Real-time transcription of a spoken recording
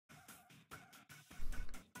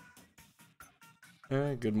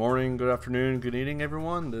Hey, good morning, good afternoon, good evening,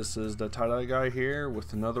 everyone. This is the Tie-Dye Guy here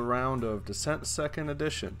with another round of Descent 2nd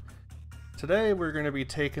Edition. Today we're going to be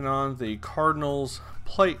taking on the Cardinal's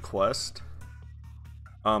Plight quest.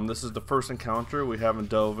 This is the first encounter. We haven't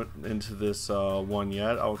dove into this one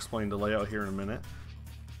yet. I'll explain the layout here in a minute.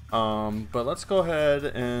 But let's go ahead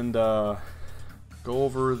and go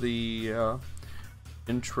over the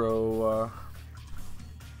intro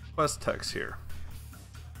quest text here.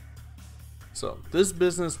 So, this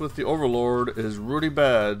business with the Overlord is really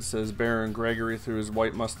bad, says Baron Gregory through his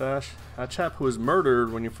white mustache. That chap who was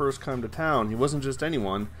murdered when you first come to town, he wasn't just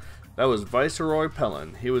anyone. That was Viceroy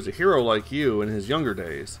Pellin. He was a hero like you in his younger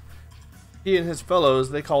days. He and his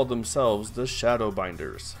fellows, they called themselves the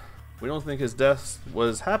Shadowbinders. We don't think his death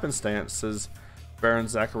was happenstance, says Baron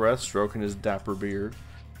Zachareth, stroking his dapper beard.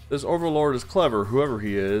 This Overlord is clever, whoever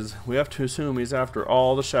he is. We have to assume he's after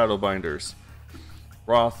all the Shadowbinders.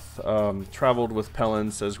 Roth traveled with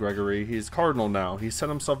Pellin, says Gregory. He's Cardinal now. He set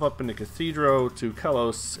himself up in the Cathedral to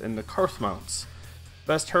Kelos in the Carthmounts.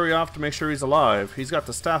 Best hurry off to make sure he's alive. He's got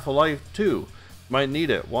the Staff of Life, too. Might need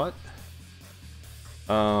it. What?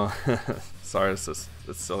 Sorry, it's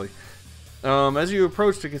silly. As you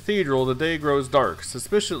approach the Cathedral, the day grows dark.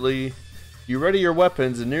 Suspiciously, you ready your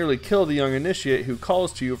weapons and nearly kill the young initiate who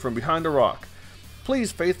calls to you from behind a rock.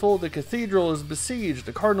 Please, faithful, the cathedral is besieged.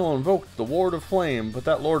 The Cardinal invoked the Ward of Flame, but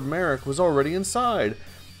that Lord Merrick was already inside.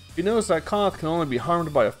 He knows that Koth can only be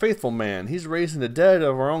harmed by a faithful man. He's raising the dead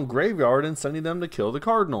of our own graveyard and sending them to kill the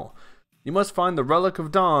Cardinal. You must find the Relic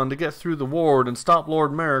of Dawn to get through the ward and stop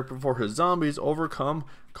Lord Merrick before his zombies overcome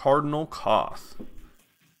Cardinal Koth.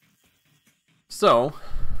 So,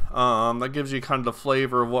 that gives you kind of the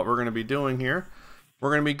flavor of what we're going to be doing here.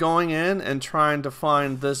 We're going to be going in and trying to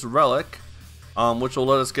find this relic, which will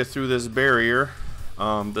let us get through this barrier.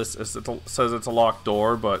 It says it's a locked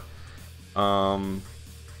door, but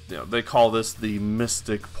they call this the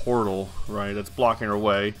Mystic Portal, right? It's blocking our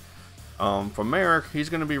way. From Merrick, he's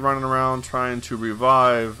going to be running around trying to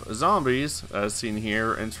revive zombies, as seen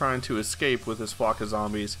here, and trying to escape with his flock of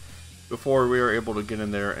zombies before we are able to get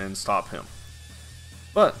in there and stop him.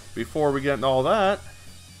 But before we get into all that,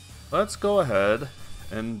 let's go ahead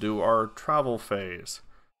and do our travel phase.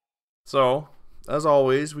 So, as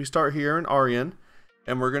always, we start here in Aryan,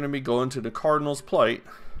 and we're going to be going to the Cardinal's Plight,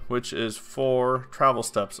 which is 4 travel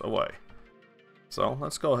steps away. So,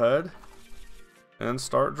 let's go ahead and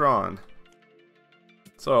start drawing.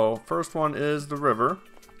 So, first one is the river,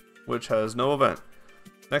 which has no event.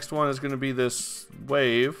 Next one is going to be this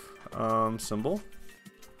wave symbol.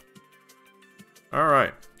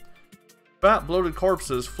 Alright. Fat, bloated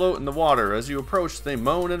corpses float in the water. As you approach, they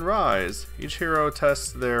moan and rise. Each hero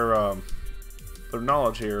tests their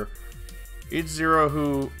knowledge here. Each zero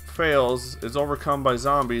who fails is overcome by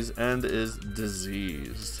zombies and is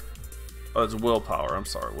diseased. Oh, it's willpower. I'm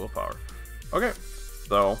sorry, willpower. Okay,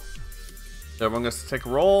 so everyone gets to take a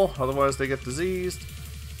roll, otherwise they get diseased.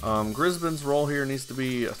 Grisbin's roll here needs to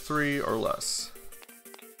be a 3 or less.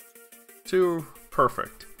 2,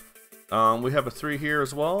 perfect. We have a 3 here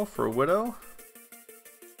as well for Widow.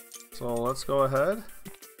 So let's go ahead.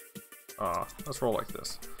 Let's roll like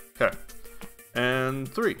this. Okay. And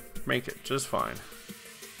 3. Make it just fine.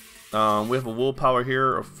 We have a willpower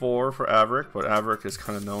here of 4 for Averick, but Averick is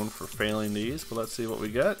kind of known for failing these. But let's see what we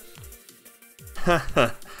get.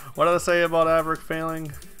 What did I say about Averick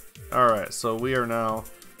failing? Alright, so we are now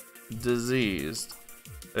diseased.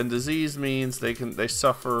 And disease means they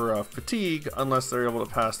suffer fatigue unless they're able to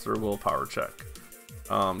pass their willpower check.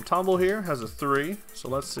 Tomble here has a 3, so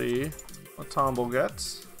let's see what Tomble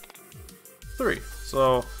gets. 3.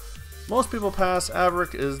 So most people pass.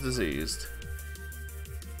 Averick is diseased.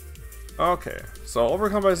 Okay, so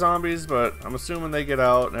overcome by zombies, but I'm assuming they get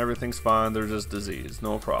out and everything's fine. They're just diseased,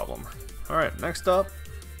 no problem. Alright, next up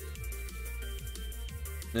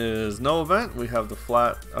is no event. We have the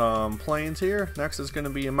flat plains here. Next is going to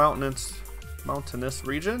be a mountainous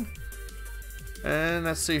region. And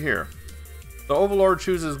let's see here. The Overlord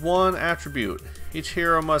chooses one attribute. Each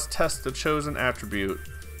hero must test the chosen attribute.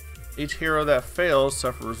 Each hero that fails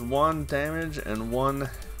suffers 1 damage and 1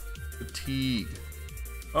 fatigue.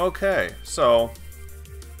 Okay, so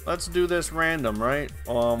let's do this random, right?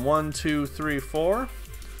 1, 2, 3, 4.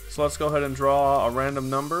 So let's go ahead and draw a random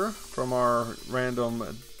number from our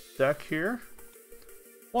random deck here.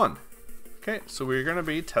 1. Okay, so we're going to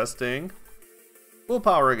be testing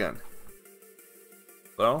willpower again.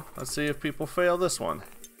 So let's see if people fail this one.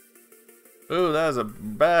 Ooh, that is a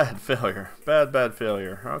bad failure. Bad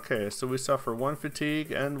failure. Okay, so we suffer 1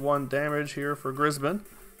 fatigue and 1 damage here for Grisbin.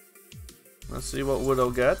 Let's see what Widow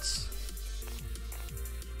gets.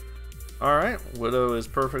 Alright, Widow is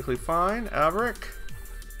perfectly fine. Averick,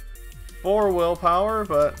 4 willpower,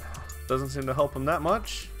 but doesn't seem to help him that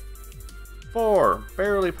much. 4,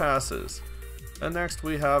 barely passes. And next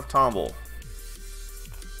we have Tomble.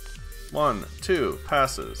 1, 2,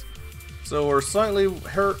 passes. So we're slightly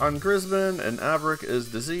hurt on Grisman, and Averick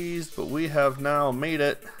is diseased, but we have now made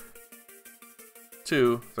it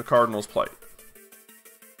to the Cardinal's Plight.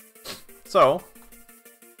 So,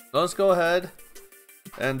 let's go ahead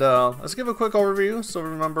and let's give a quick overview so we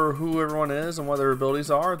remember who everyone is and what their abilities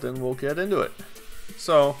are, then we'll get into it.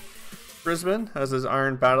 So, Grisman has his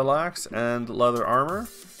iron battle axe and leather armor.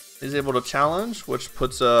 He's able to challenge, which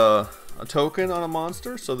puts a token on a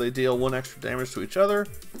monster, so they deal 1 extra damage to each other.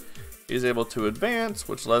 He's able to advance,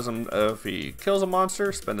 which lets him, if he kills a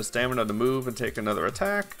monster, spend a stamina to move and take another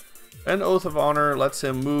attack. And Oath of Honor lets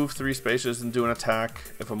him move 3 spaces and do an attack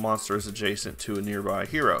if a monster is adjacent to a nearby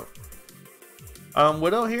hero.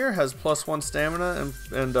 Widow here has +1 stamina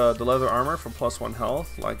and the leather armor for +1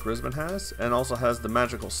 health, like Grisman has, and also has the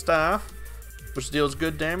magical staff, which deals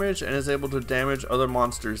good damage and is able to damage other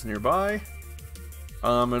monsters nearby.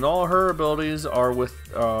 And all her abilities are with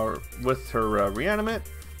her reanimate.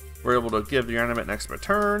 We're able to give the reanimate an extra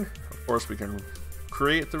turn. Of course, we can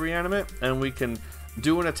create the reanimate, and we can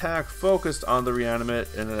do an attack focused on the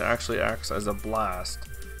reanimate, and it actually acts as a blast.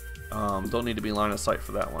 Don't need to be line of sight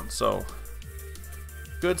for that one. So,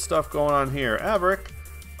 good stuff going on here. Averick,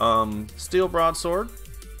 Steel Broadsword,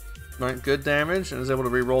 right? Good damage, and is able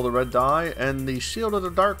to reroll the red die, and the Shield of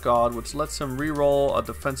the Dark God, which lets him reroll a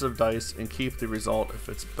defensive dice and keep the result if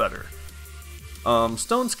it's better.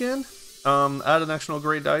 Stone Skin, add an extra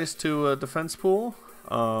gray dice to a defense pool.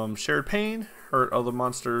 Shared Pain, hurt other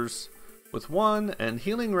monsters with 1, and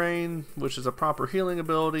Healing Rain, which is a proper healing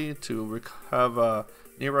ability to have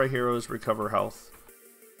nearby heroes recover health.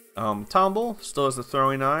 Tomble still has the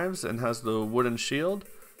throwing knives and has the wooden shield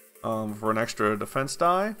for an extra defense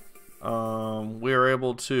die. We are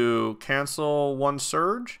able to cancel 1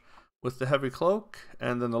 surge with the heavy cloak,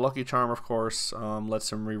 and then the lucky charm, of course,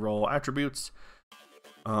 lets him reroll attributes.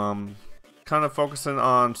 Kind of focusing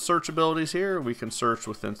on search abilities here. We can search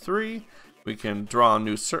within 3. We can draw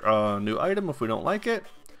a new item if we don't like it,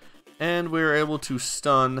 and we're able to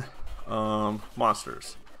stun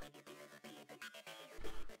monsters.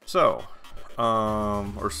 So,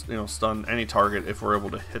 or stun any target if we're able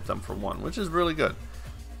to hit them for 1, which is really good.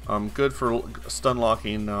 Good for stun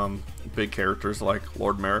locking big characters like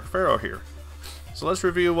Lord Merrick Pharaoh here. So let's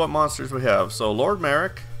review what monsters we have. So Lord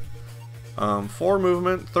Merrick, 4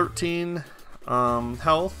 movement, 13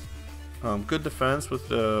 health, good defense with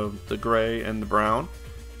the gray and the brown.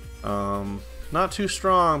 Not too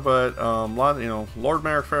strong, but Lord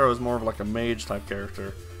Merrick Pharaoh is more of like a mage type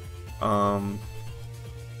character. Let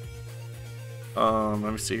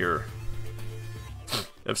me see here.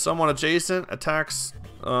 If someone adjacent attacks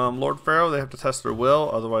Lord Pharaoh, they have to test their will,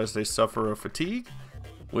 otherwise they suffer a fatigue,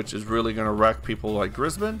 which is really going to wreck people like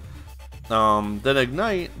Grisman. Then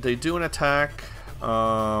Ignite, they do an attack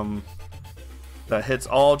that hits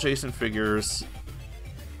all adjacent figures.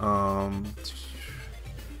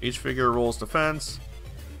 Each figure rolls defense.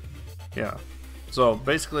 Yeah. So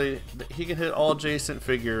basically, he can hit all adjacent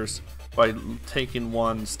figures by taking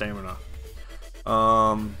 1 stamina.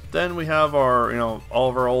 Then we have our, all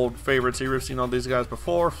of our old favorites here. We've seen all these guys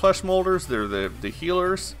before. Flesh Molders, they're the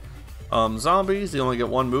healers. Zombies, they only get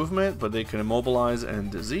 1 movement, but they can immobilize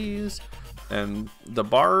and disease. And the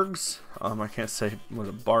Bargs, I can't say what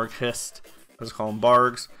a Barg hissed. Let's call them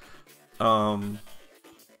Bargs.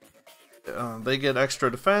 They get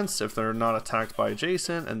extra defense if they're not attacked by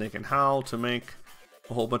adjacent, and they can howl to make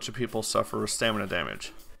a whole bunch of people suffer stamina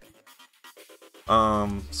damage.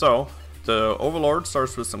 So the Overlord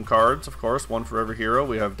starts with some cards, of course, 1 for every hero.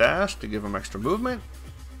 We have Dash to give them extra movement.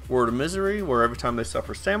 Word of Misery, where every time they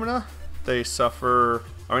suffer stamina, they suffer,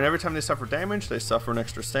 every time they suffer damage, they suffer an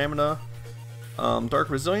extra stamina. Dark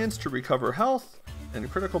Resilience to recover health, and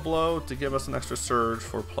Critical Blow to give us an extra surge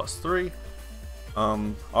for +3.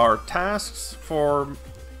 Our tasks for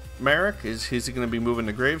Merrick is he's going to be moving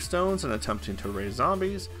the gravestones and attempting to raise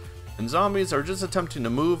zombies, and zombies are just attempting to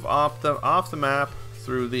move off the map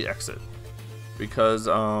through the exit. Because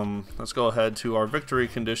let's go ahead to our victory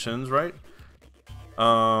conditions, right?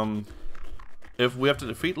 If we have to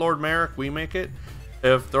defeat Lord Merrick, we make it.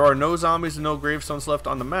 If there are no zombies and no gravestones left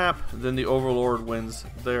on the map, then the Overlord wins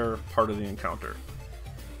their part of the encounter.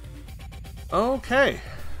 Okay,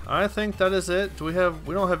 I think that is it. We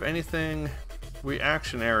don't have anything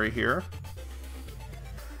reactionary here.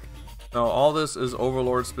 No, all this is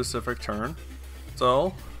Overlord specific turn.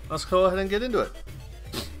 So let's go ahead and get into it.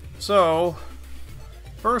 So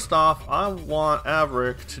First off, I want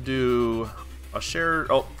Averick to do a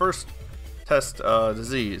shared. Oh, first test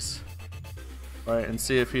disease, right, and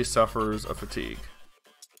see if he suffers a fatigue.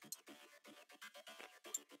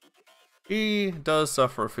 He does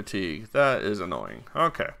suffer fatigue. That is annoying.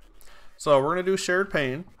 Okay, so we're gonna do shared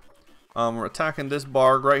pain. We're attacking this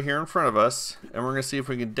Barg right here in front of us, and we're gonna see if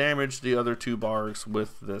we can damage the other two Bargs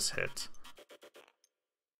with this hit.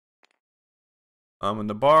 And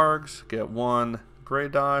the Bargs get 1 gray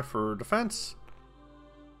die for defense.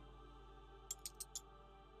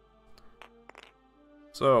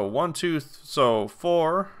 So 1, 2, so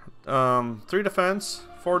 4, 3 defense,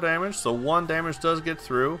 4 damage. So 1 damage does get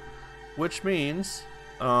through, which means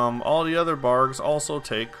all the other Bargs also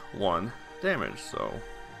take 1 damage. So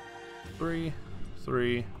 3,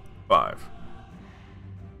 3, 5.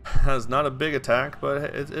 That's not a big attack,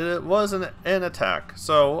 but it was an attack.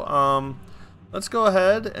 So let's go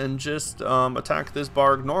ahead and just attack this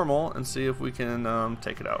Barg normal and see if we can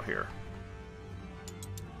take it out here.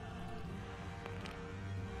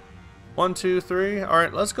 1, 2, 3.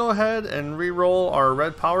 Alright, let's go ahead and re-roll our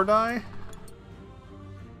red power die.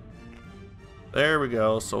 There we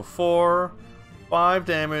go. So 4, 5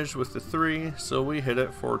 damage with the 3. So we hit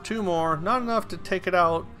it for 2 more. Not enough to take it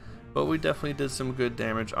out, but we definitely did some good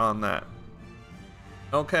damage on that.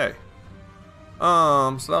 Okay.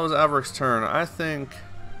 So that was Averick's turn. I think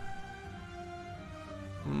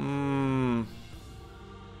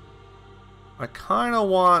I kind of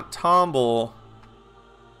want Tomble.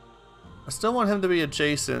 I still want him to be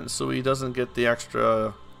adjacent so he doesn't get the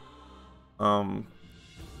extra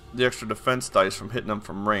defense dice from hitting him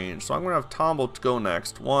from range. So I'm gonna have Tomble to go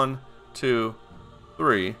next. 1, 2,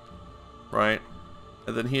 3, right?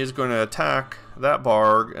 And then he is going to attack that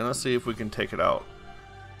Barg, and let's see if we can take it out.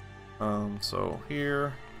 So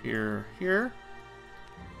here, here, here.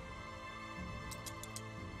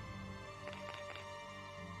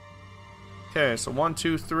 Okay, so 1,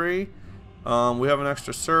 2, 3. We have an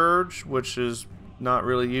extra surge, which is not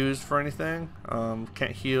really used for anything.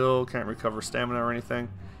 Can't heal, can't recover stamina or anything.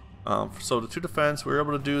 So the 2 defense, we were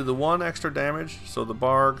able to do the 1 extra damage, so the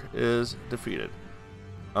Barg is defeated.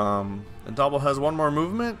 And Double has 1 more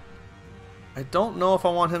movement. I don't know if I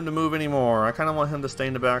want him to move anymore. I kind of want him to stay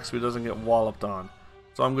in the back so he doesn't get walloped on.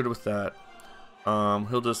 So I'm good with that.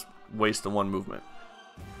 He'll just waste the 1 movement.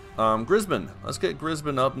 Grisbin. Let's get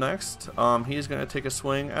Grisbin up next. He's going to take a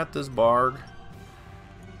swing at this Barg.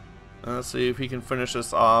 And let's see if he can finish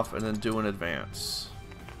this off and then do an advance.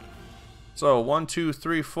 So 1, 2,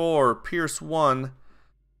 3, 4. Pierce 1.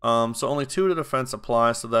 So only 2 to defense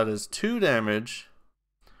apply. So that is 2 damage.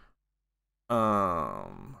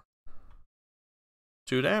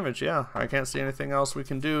 2 damage, yeah. I can't see anything else we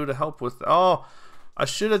can do to help with. Oh, I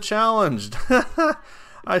should have challenged.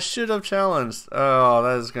 I should have challenged. Oh,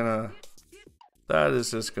 that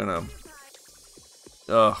is just gonna.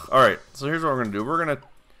 Alright, so here's what we're gonna do. We're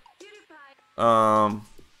gonna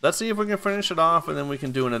let's see if we can finish it off, and then we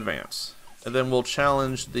can do an advance. And then we'll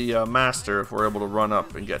challenge the master if we're able to run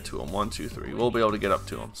up and get to him. 1, 2, 3. We'll be able to get up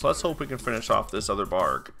to him. So let's hope we can finish off this other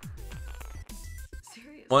Barg.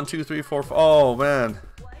 1, 2, 3, 4, 5. Oh man,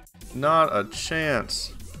 not a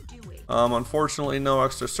chance. Unfortunately, no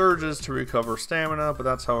extra surges to recover stamina, but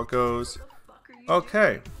that's how it goes.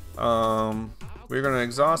 Okay, we're gonna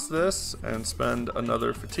exhaust this and spend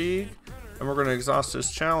another fatigue, and we're gonna exhaust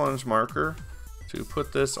this challenge marker to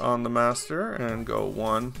put this on the master and go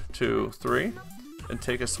 1, 2, 3, and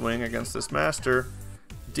take a swing against this master,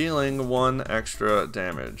 dealing 1 extra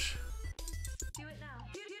damage.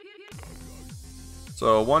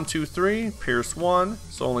 So 1, 2, 3, pierce 1,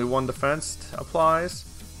 so only 1 defense applies.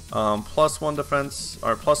 Plus 1 defense,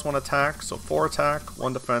 or plus 1 attack, so 4 attack,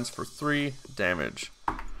 1 defense for 3 damage.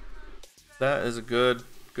 That is a good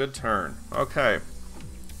turn. Okay.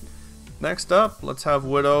 Next up, let's have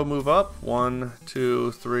Widow move up. 1,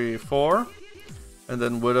 2, 3, 4. And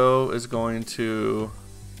then Widow is going to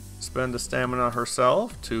spend a stamina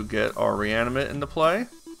herself to get our reanimate into play.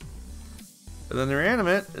 And then the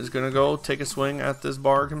reanimate is going to go take a swing at this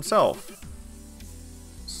Barg himself.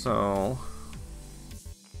 So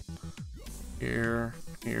here,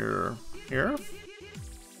 here, here.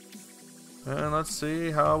 And let's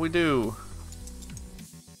see how we do.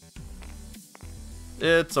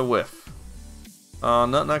 It's a whiff.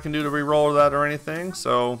 Nothing I can do to re-roll that or anything,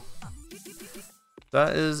 so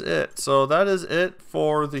that is it. So that is it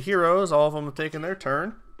for the heroes. All of them have taken their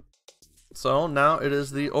turn. So now it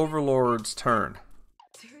is the Overlord's turn.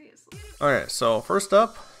 Okay, so first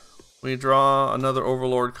up, we draw another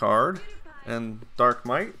Overlord card and Dark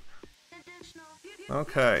Might.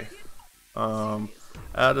 Okay.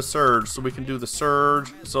 add a surge, so we can do the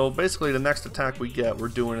surge. So basically the next attack we get, we're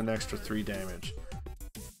doing an extra 3 damage.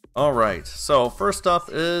 Alright, so first up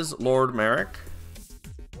is Lord Merrick.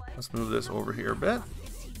 Let's move this over here a bit.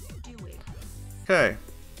 Okay,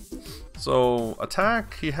 so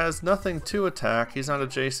attack, he has nothing to attack. He's not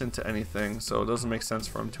adjacent to anything, so it doesn't make sense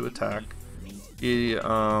for him to attack. He,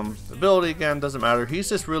 ability again doesn't matter. He's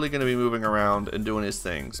just really going to be moving around and doing his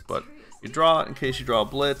things, but you draw it in case you draw a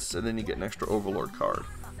blitz, and then you get an extra Overlord card.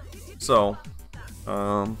 So,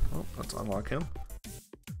 let's unlock him.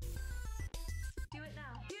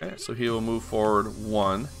 Okay, so he will move forward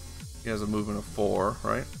 1. He has a movement of 4,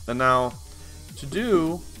 right? And now, to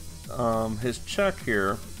do his check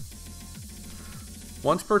here,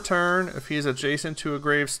 once per turn, if he is adjacent to a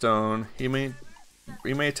gravestone, he may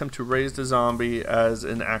attempt to raise the zombie as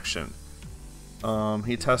an action.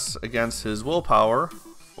 He tests against his willpower,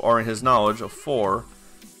 or his knowledge of 4,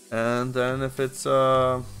 and then if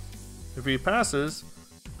he passes,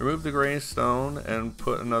 remove the gravestone and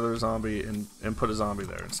put another zombie in, and put a zombie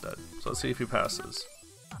there instead. So let's see if he passes.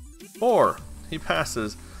 4. He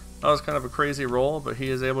passes. That was kind of a crazy roll, but he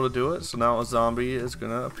is able to do it. So now a zombie is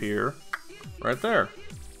gonna appear right there.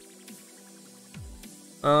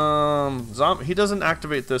 He doesn't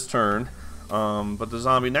activate this turn, but the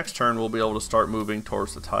zombie next turn will be able to start moving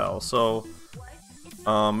towards the tile. So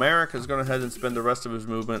Merrick is going to head and spend the rest of his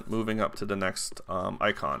movement moving up to the next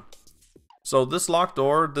icon. So this locked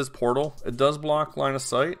door, this portal, it does block line of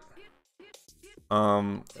sight.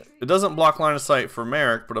 It doesn't block line of sight for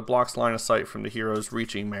Merrick, but it blocks line of sight from the heroes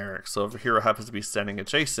reaching Merrick. So if a hero happens to be standing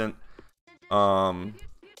adjacent,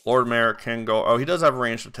 Lord Merrick can go... Oh, he does have a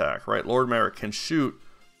ranged attack, right? Lord Merrick can shoot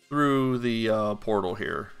through the portal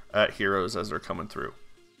here at heroes as they're coming through.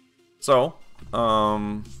 So,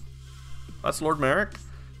 that's Lord Merrick.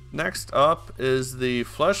 Next up is the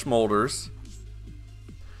Flesh Molders.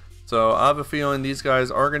 So I have a feeling these guys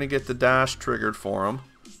are going to get the dash triggered for them.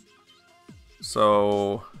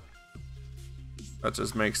 So that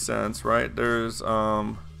just makes sense, right? There's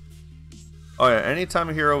oh yeah, anytime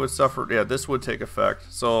a hero would suffer, yeah, this would take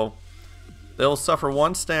effect. So they'll suffer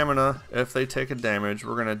 1 stamina if they take a damage.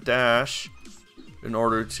 We're going to dash in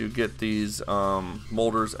order to get these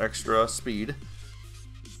molders extra speed.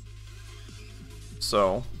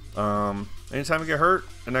 So, anytime you get hurt,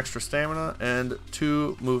 an extra stamina and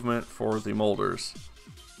 2 movement for the molders.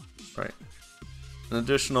 Right. An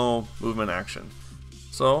additional movement action.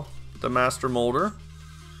 So, the Master Molder.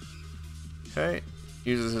 Okay.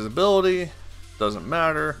 Uses his ability. Doesn't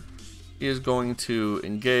matter. He is going to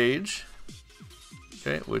engage.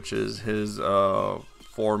 Okay, which is his 4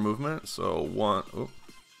 movement. So, 1. Oops.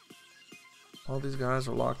 All these guys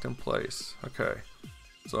are locked in place. Okay.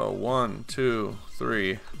 So 1, 2,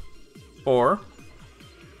 3, 4.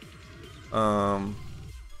 From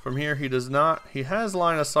here he does not. He has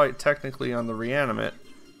line of sight technically on the reanimate.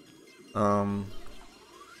 But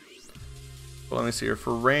let me see here.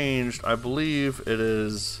 For ranged, I believe it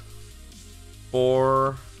is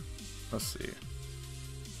 4. Let's see.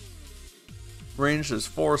 Ranged is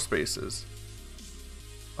 4 spaces.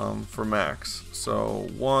 For max. So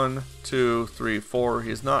 1, 2, 3, 4.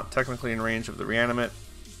 He's not technically in range of the reanimate,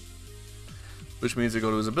 which means to go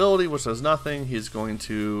to his ability, which does nothing. He's going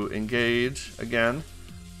to engage again.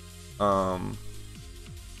 Yeah,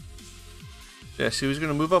 so he's going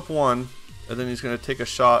to move up 1, and then he's going to take a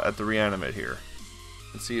shot at the reanimate here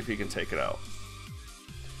and see if he can take it out.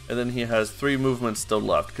 And then he has 3 movements still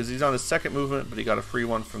left because he's on his 2nd movement, but he got a free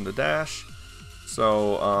one from the dash.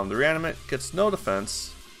 So the reanimate gets no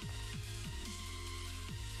defense.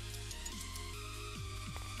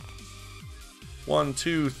 One,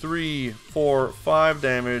 2, 3, 4, 5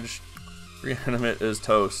 damage. Reanimate is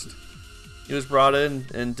toast. He was brought in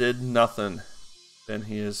and did nothing. Then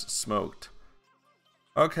he is smoked.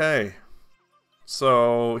 Okay.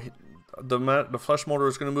 So the Flesh Molder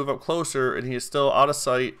is going to move up closer, and he is still out of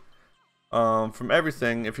sight from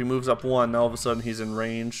everything. If he moves up 1, now all of a sudden he's in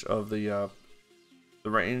range of the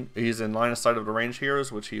range. He's in line of sight of the ranged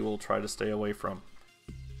heroes, which he will try to stay away from.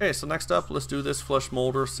 Okay, so next up, let's do this Flesh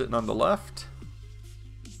Molder sitting on the left.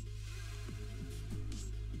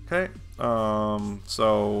 Okay,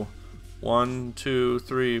 so 1, 2,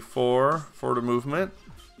 3, 4 for the movement,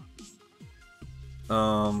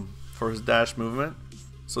 for his dash movement.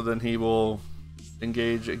 So then he will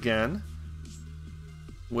engage again,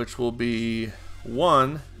 which will be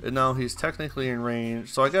 1, and now he's technically in range.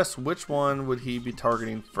 So I guess which one would he be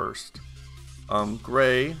targeting first?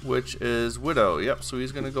 Gray, which is Widow. Yep, so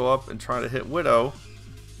he's going to go up and try to hit Widow.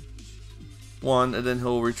 1, and then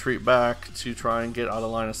he'll retreat back to try and get out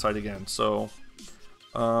of line of sight again. So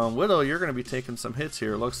Widow, you're going to be taking some hits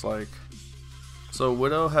here, looks like. So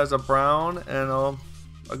Widow has a brown and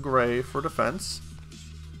a gray for defense.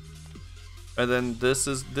 And then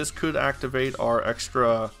this could activate our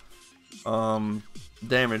extra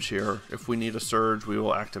damage here. If we need a surge, we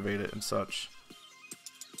will activate it and such.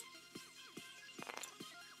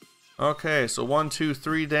 Okay, so 1, 2,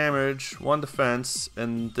 3 damage, 1 defense,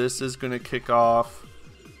 and this is going to kick off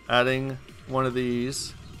adding one of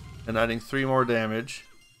these and adding 3 more damage.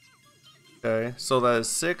 Okay, so that is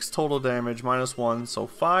 6 total damage minus 1, so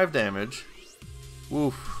 5 damage.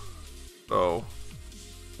 Woof. So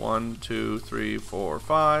 1, 2, 3, 4,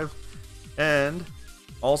 5, and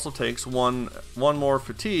also takes one more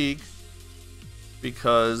fatigue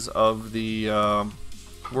because of the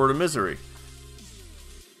Word of Misery.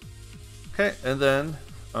 Okay, and then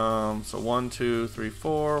so 1, 2, 3,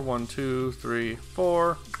 4, 1, 2, 3,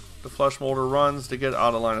 4. The flesh molder runs to get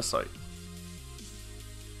out of line of sight.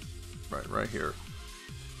 Right here.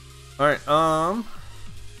 All right.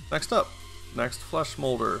 Next flesh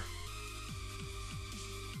molder.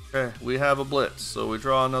 Okay, we have a blitz, so we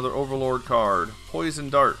draw another Overlord card. Poison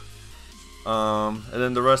Dart. And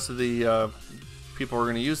then the rest of the people are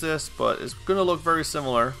going to use this, but it's going to look very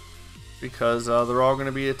similar because they're all going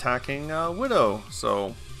to be attacking Widow.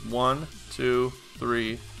 So 1, 2,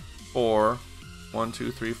 3, 4. 1,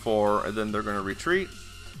 2, 3, 4, and then they're going to retreat.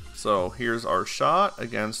 So here's our shot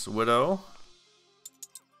against Widow.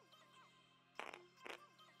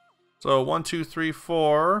 So 1, 2, 3,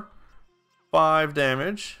 4, 5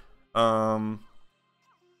 damage.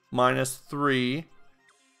 Minus 3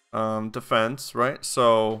 defense, right?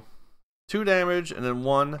 So 2 damage and then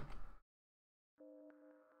 1.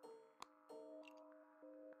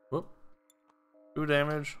 Whoop. 2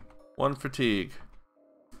 damage, 1 fatigue.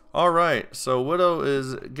 Alright, so Widow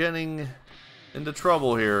is getting into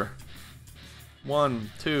trouble here.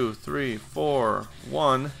 1, 2, 3, 4,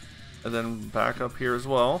 1, and then back up here as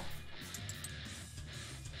well.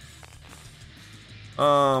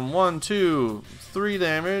 1, 2, 3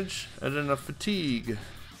 damage, and then a fatigue.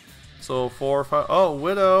 So 4, 5. Oh,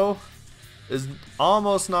 Widow is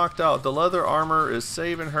almost knocked out. The leather armor is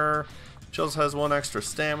saving her. She also has 1 extra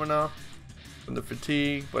stamina from the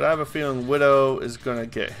fatigue, but I have a feeling Widow is gonna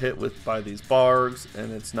get hit by these bargs,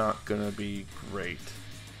 and it's not gonna be great.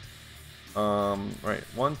 Right,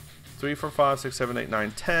 1, 3, 4, 5, 6, 7, 8,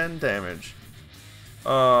 9, 10 damage.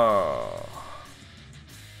 Probably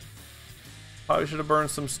should have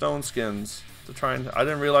burned some stone skins to try and. I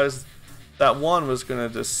didn't realize that one was gonna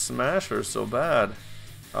just smash her so bad.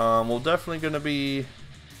 We're definitely gonna be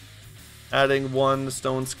adding 1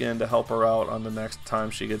 stone skin to help her out on the next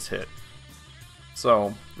time she gets hit.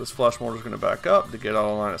 So this flesh mortar is going to back up to get out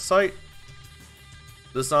of line of sight.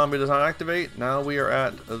 This zombie does not activate. Now we are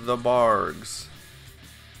at the Bargs.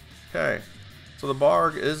 Okay, so the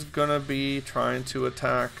Barg is going to be trying to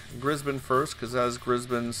attack Grisbin first because that is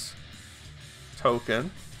Grisbin's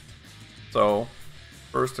token. So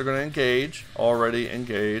first they're going to engage, already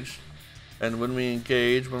engaged. And when we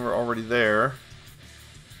engage, when we're already there,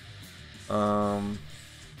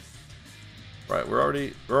 right, we're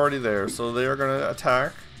already there, so they are going to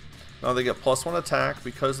attack. Now they get +1 attack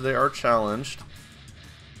because they are challenged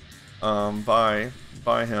by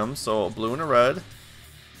him. So a blue and a red.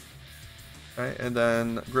 Okay, and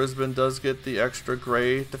then Grisbin does get the extra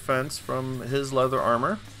gray defense from his leather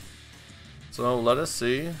armor. So let us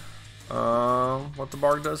see what the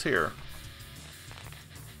Barg does here.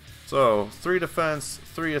 So 3 defense,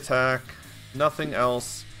 3 attack, nothing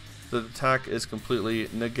else. The attack is completely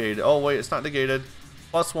negated. Oh wait, it's not negated.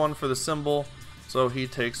 +1 for the symbol, so he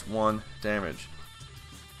takes 1 damage.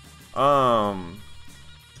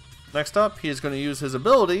 Next up, he is going to use his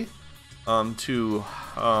ability to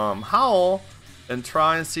howl and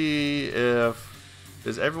try and see if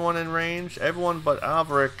is everyone in range. Everyone but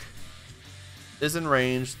Averick is in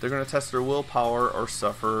range. They're going to test their willpower or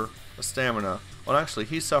suffer a stamina. Well, actually,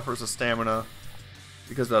 he suffers a stamina.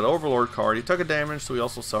 Because of that Overlord card, he took a damage, so he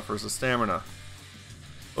also suffers a stamina.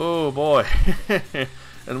 Oh boy.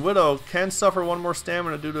 And Widow can suffer 1 more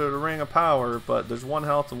stamina due to the Ring of Power, but there's 1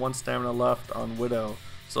 health and 1 stamina left on Widow.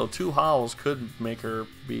 So 2 howls could make her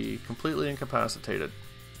be completely incapacitated.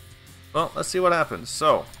 Well, let's see what happens.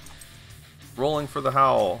 So, rolling for the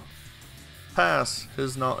howl. Pass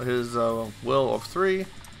his will of 3.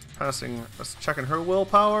 Checking her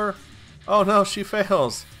willpower. Oh no, she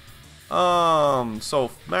fails.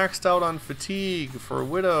 So maxed out on fatigue for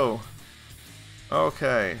Widow.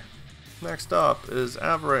 Okay. Next up is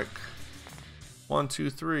Averick. 1, 2,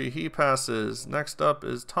 3. He passes. Next up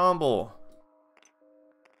is Tomble.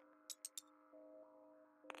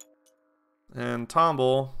 And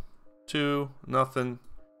Tomble, 2-0.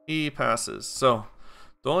 He passes. So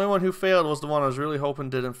the only one who failed was the one I was really hoping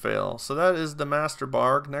didn't fail. So that is the Master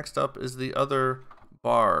Barg. Next up is the other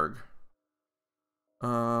Barg.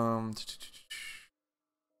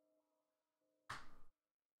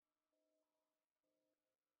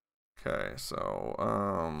 Okay, so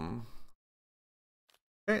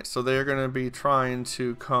okay, so they're gonna be trying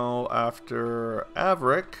to go after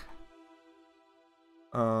Averick.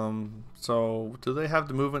 So do they have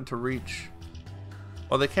the movement to reach?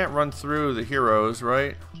 Well, they can't run through the heroes,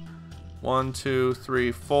 right? 1, 2,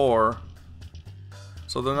 3, 4.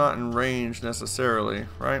 So they're not in range necessarily,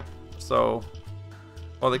 right? So,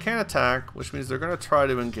 well, they can't attack, which means they're gonna try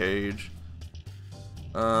to engage.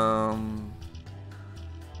 Can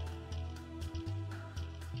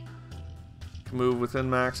move within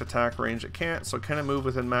max attack range. It can't. So can it move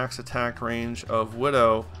within max attack range of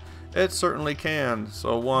Widow? It certainly can.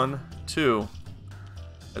 So 1, 2.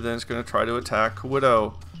 And then it's going to try to attack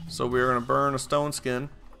Widow. So we're going to burn a stone skin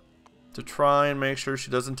to try and make sure she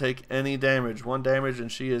doesn't take any damage. 1 damage and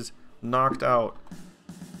she is knocked out.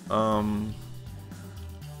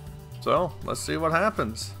 So let's see what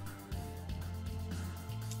happens.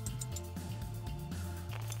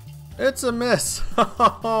 It's a miss.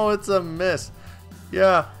 Oh, it's a miss.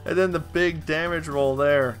 Yeah, and then the big damage roll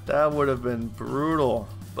there. That would have been brutal,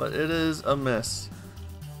 but it is a miss.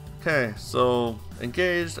 Okay, so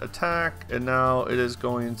engaged, attack, and now it is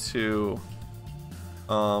going to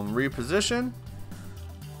reposition,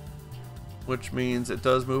 which means it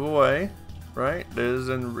does move away, right? It is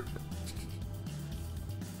in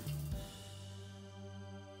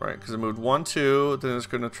right, because it moved 1, 2, then it's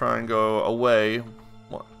going to try and go away.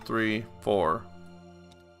 1, 3, 4.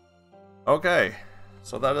 Okay,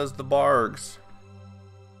 so that is the Bargs.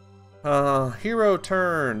 Hero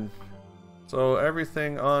turn. So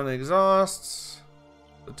everything on exhausts.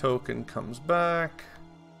 The token comes back.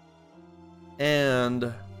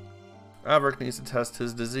 And Averick needs to test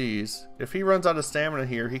his disease. If he runs out of stamina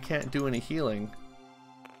here, he can't do any healing.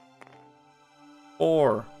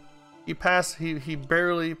 4. He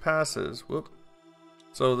barely passes. Whoop.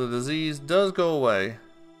 So the disease does go away.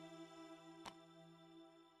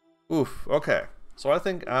 Oof, okay. So I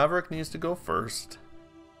think Averick needs to go first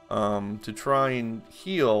to try and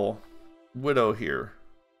heal Widow here.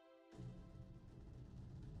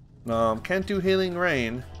 Can't do Healing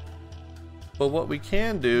Rain, but what we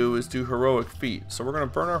can do is do Heroic Feat. So we're going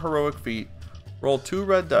to burn our Heroic Feat, roll 2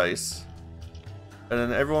 red dice, and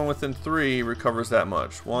then everyone within 3 recovers that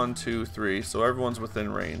much. 1, 2, 3, so everyone's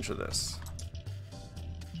within range of this.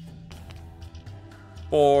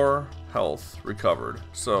 4 health recovered.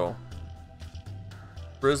 So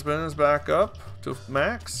Brisbane is back up to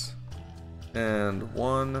max, and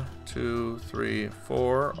 1, 2, 3,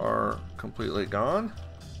 4 are completely gone.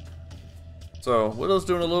 So Widow's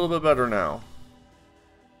doing a little bit better now.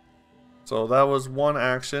 So that was 1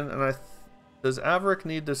 action, and does Averick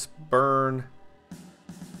need to burn?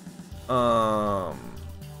 I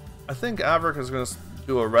think Averick is going to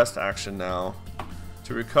do a rest action now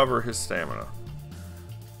to recover his stamina,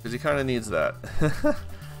 because he kind of needs that.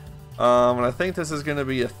 And I think this is going to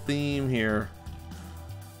be a theme here,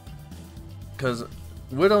 because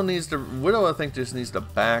Widow I think just needs to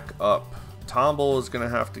back up. Tomble is going to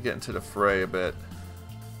have to get into the fray a bit.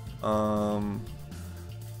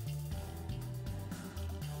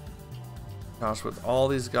 Gosh, with all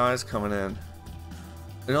these guys coming in,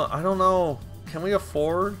 you know, I don't know. Can we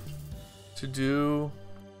afford to do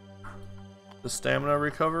the stamina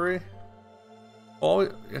recovery? Oh,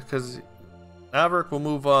 because Averick will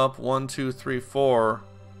move up 1, 2, 3, 4.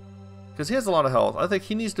 Because he has a lot of health. I think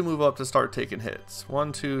he needs to move up to start taking hits.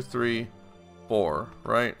 1, 2, 3, 4,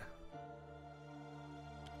 right?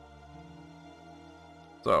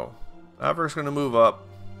 So, Averick's going to move up.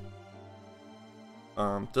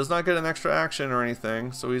 Does not get an extra action or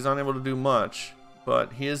anything, so he's unable to do much.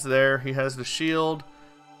 But he is there. He has the shield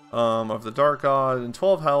of the Dark God and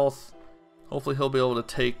 12 health. Hopefully he'll be able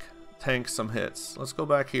to tank some hits. Let's go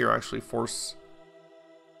back here, actually force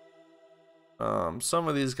some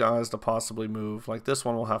of these guys to possibly move. Like this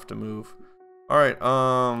one will have to move. Alright,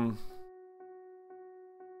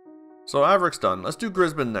 so Averick's done. Let's do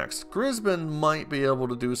Grisbin next. Grisbin might be able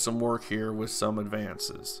to do some work here with some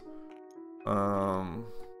advances. Let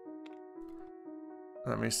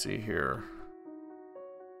me see here.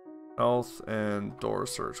 Health and door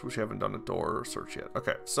search, which we haven't done a door search yet.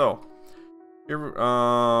 Okay, so here,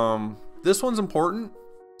 this one's important,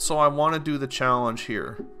 so I want to do the challenge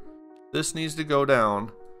here. This needs to go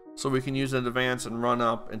down so we can use an advance and run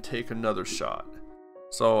up and take another shot.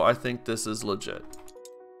 So I think this is legit.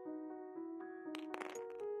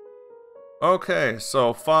 Okay,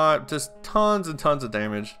 so 5, just tons and tons of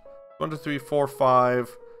damage. 1, 2, 3, 4,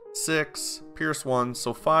 5, 6, pierce 1,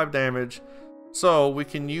 so 5 damage. So we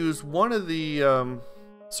can use one of the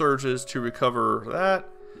surges to recover that.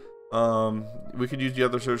 We could use the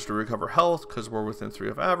other surge to recover health because we're within 3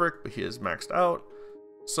 of Averick, but he is maxed out.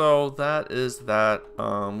 So that is that.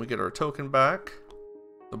 We get our token back.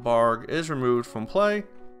 The Barg is removed from play.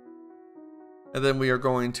 And then we are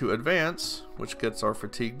going to advance, which gets our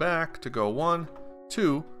fatigue back to go 1,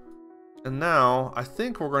 2. And now I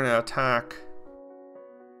think we're going to attack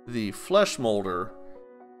the Flesh Molder.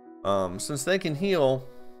 Since they can heal,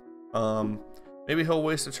 maybe he'll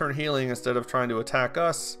waste a turn healing instead of trying to attack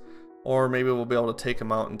us. Or maybe we'll be able to take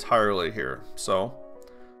him out entirely here. So,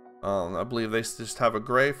 I believe they just have a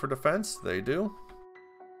gray for defense. They do.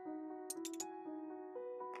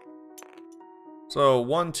 So,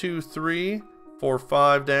 1, 2, 3, 4,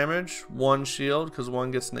 5 damage. 1 shield, because 1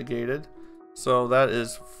 gets negated. So, that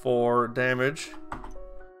is 4 damage.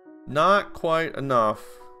 Not quite enough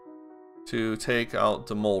to take out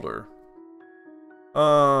the Molder.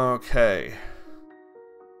 Okay.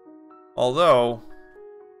 Although...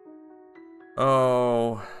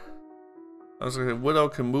 Oh, I was gonna say Widow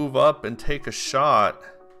can move up and take a shot.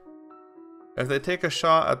 If they take a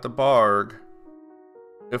shot at the Barg,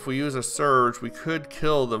 if we use a surge, we could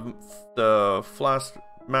kill the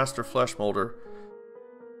Master Flesh Molder.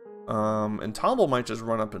 And Tomble might just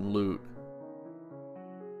run up and loot.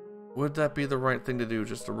 Would that be the right thing to do,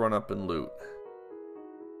 just to run up and loot?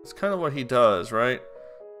 It's kind of what he does, right?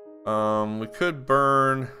 We could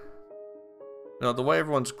burn... Now, the way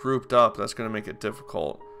everyone's grouped up, that's going to make it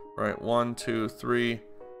difficult. Right, 1, 2, 3. You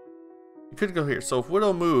could go here. So if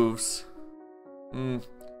Widow moves...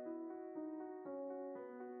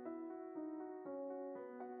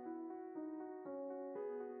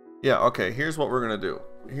 Yeah, okay, here's what we're going to do.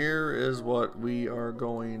 Here is what we are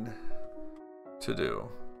going to do.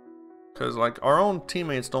 Because, like, our own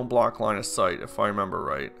teammates don't block line of sight, if I remember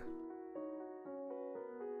right.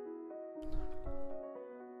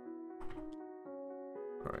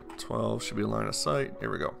 Alright, 12 should be line of sight.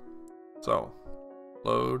 Here we go. So,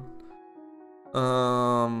 load.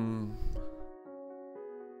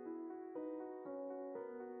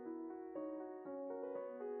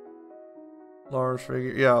 Large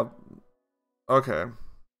figure. Yeah. Okay.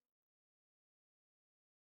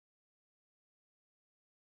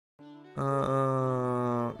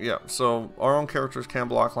 Yeah, so our own characters can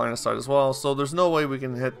block line of sight as well. So there's no way we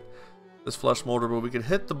can hit this Flesh Molder, but we can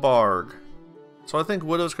hit the Barg. So I think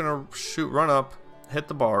Widow's gonna run up, hit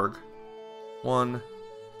the Barg. 1,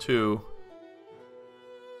 2.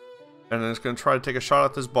 And then it's gonna try to take a shot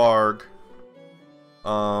at this Barg.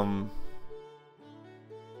 And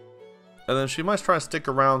then she might try to stick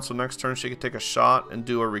around so next turn she can take a shot and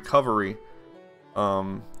do a recovery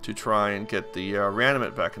to try and get the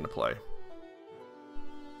reanimate back into play.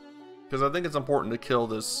 Because I think it's important to kill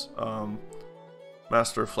this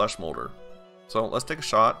Master Flesh Molder. So let's take a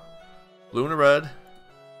shot. Blue and a red.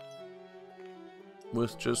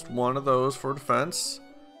 With just one of those for defense.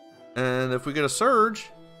 And if we get a surge,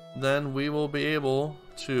 then we will be able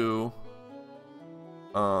to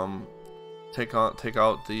take out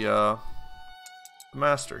the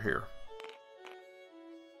Master here.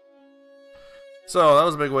 So that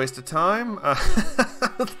was a big waste of time.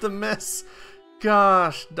 The miss.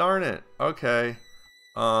 Gosh darn it. Okay.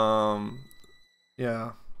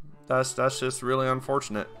 Yeah. That's just really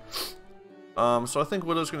unfortunate. So I think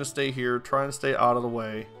Widow's gonna stay here, try and stay out of the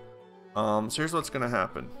way. So here's what's gonna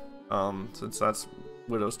happen. Since that's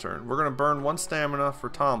Widow's turn. We're gonna burn 1 stamina for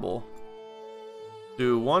Tomble.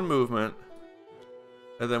 Do 1 movement.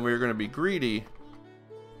 And then we're gonna be greedy.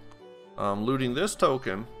 Looting this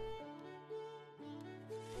token.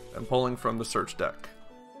 And pulling from the search deck.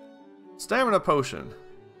 Stamina potion.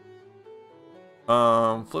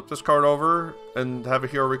 Flip this card over and have a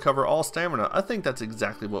hero recover all stamina. I think that's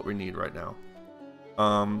exactly what we need right now.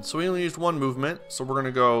 So we only used 1 movement, so we're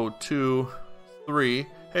gonna go 2, 3.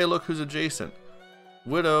 Hey, look who's adjacent.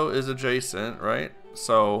 Widow is adjacent, right?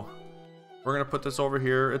 So we're gonna put this over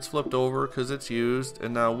here. It's flipped over because it's used,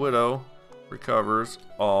 and now Widow recovers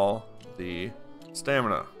all the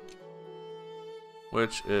stamina,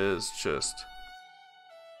 which is just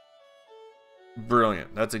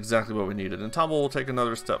brilliant. That's exactly what we needed. And Tomble will take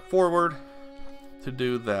another step forward to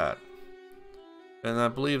do that. And I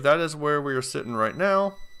believe that is where we are sitting right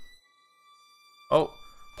now. Oh,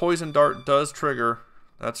 Poison Dart does trigger.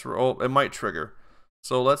 That's oh, it might trigger.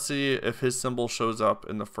 So let's see if his symbol shows up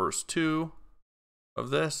in the first 2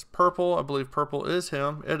 of this. Purple, I believe purple is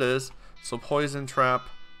him. It is. So Poison Trap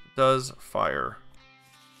does fire.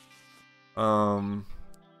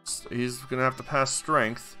 He's gonna have to pass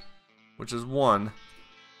strength, which is 1.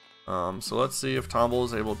 So let's see if Tomble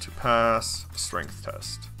is able to pass strength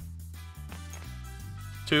test.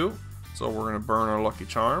 2. So we're gonna burn our lucky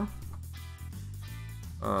charm.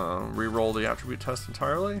 Reroll the attribute test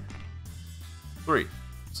entirely. 3.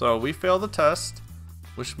 So we fail the test,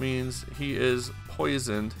 which means he is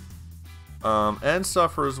poisoned, and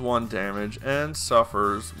suffers 1 damage and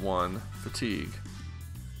suffers 1 fatigue.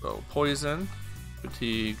 So poison,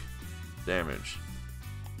 fatigue, damage.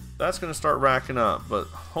 That's going to start racking up, but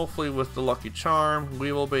hopefully with the lucky charm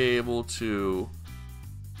we will be able to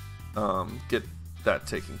get that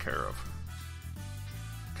taken care of.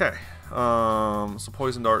 Okay, so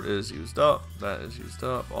poison dart is used up, that is used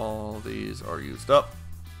up, all these are used up.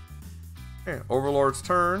 Okay, Overlord's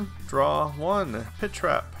turn. Draw 1 pit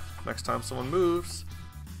trap. Next time someone moves,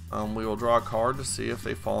 we will draw a card to see if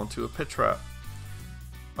they fall into a pit trap.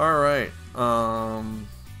 Alright,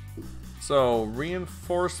 so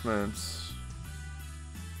reinforcements.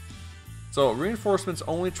 So reinforcements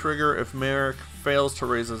only trigger if Merrick fails to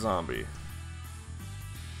raise a zombie.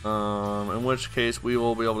 In which case we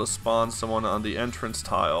will be able to spawn someone on the entrance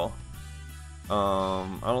tile.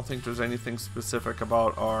 I don't think there's anything specific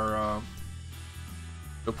about our...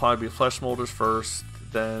 It'll probably be flesh molders first,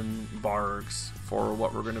 then bargs for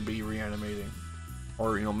what we're going to be reanimating.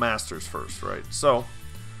 Or, you know, masters first, right? So,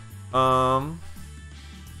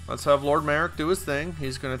 let's have Lord Merrick do his thing.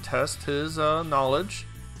 He's going to test his knowledge.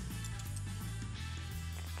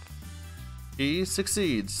 He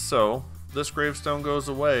succeeds, so this gravestone goes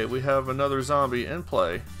away. We have another zombie in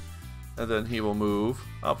play, and then he will move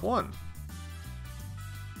up 1.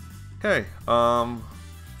 Okay,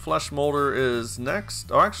 Flesh Molder is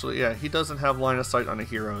next. Oh, actually, yeah, he doesn't have line of sight on a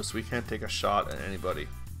hero, so we can't take a shot at anybody.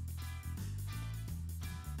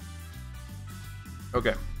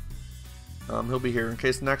 Okay. He'll be here in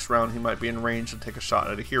case next round he might be in range to take a shot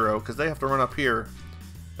at a hero, because they have to run up here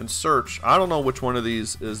and search. I don't know which one of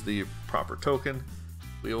these is the proper token.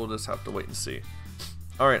 We will just have to wait and see.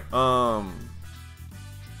 Alright,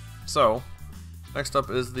 so, next up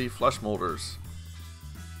is the Flesh Molders.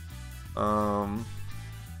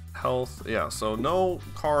 Health, yeah, so no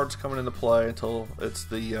cards coming into play until it's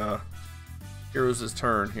the hero's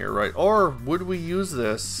turn here, right? Or would we use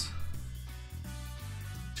this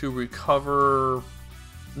to recover?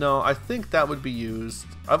 No, I think that would be used.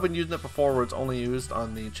 I've been using it before where it's only used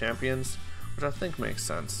on the champions, which I think makes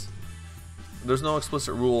sense. There's no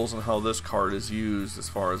explicit rules on how this card is used as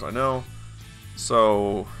far as I know.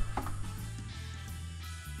 So,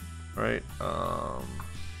 right,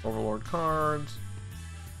 Overlord cards.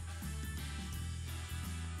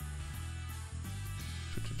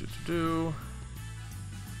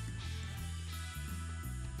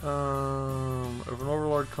 Of an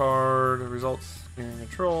Overlord card, results in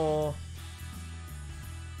control.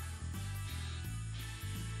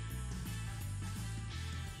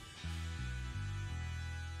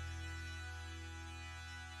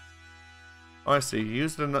 Oh, I see.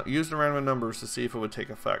 Use the random numbers to see if it would take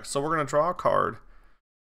effect. So we're going to draw a card.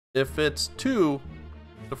 If it's 2,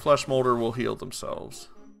 the Flesh Molder will heal themselves.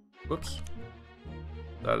 Whoops.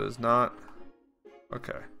 That is not...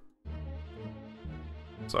 Okay.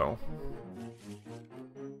 So.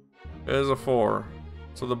 It is a 4.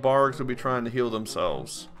 So the Bargs will be trying to heal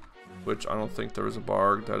themselves. Which I don't think there is a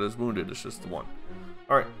Barg that is wounded. It's just the 1.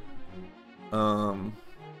 Alright.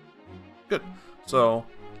 Good. So,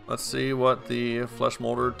 let's see what the Flesh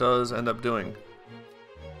Molder does end up doing.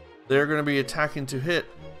 They're going to be attacking to hit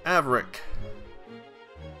Averick.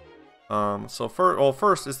 So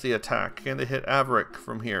first it's the attack. Can they hit Averick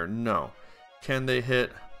from here? No. Can they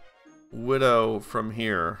hit Widow from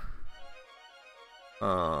here?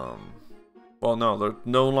 Well, no. There's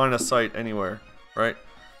no line of sight anywhere, right?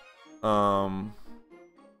 So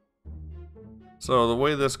the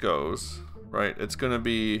way this goes, right? It's going to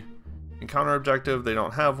be encounter objective. They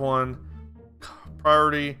don't have one.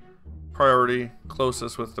 Priority,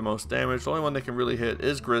 closest with the most damage. The only one they can really hit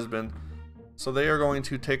is Grisbin. So they are going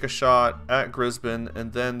to take a shot at Grisbin,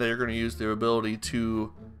 and then they are going to use their ability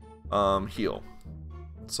to heal.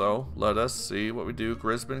 So let us see what we do.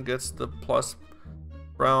 Grisbin gets the plus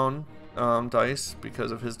brown dice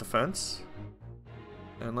because of his defense.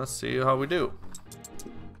 And let's see how we do.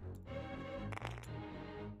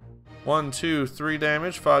 1, 2, 3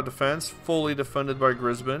 damage, 5 defense, fully defended by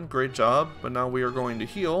Grisbin. Great job. But now we are going to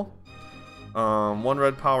heal. 1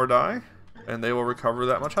 red power die, and they will recover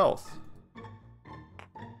that much health.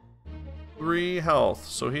 3 health,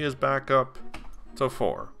 so he is back up to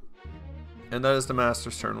 4. And that is the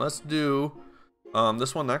Master's turn. Let's do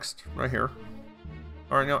this one next, right here.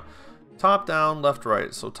 Alright, now top, down, left,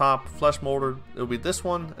 right. So top, flesh molder, it'll be this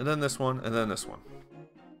one, and then this one, and then this one.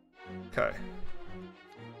 Okay.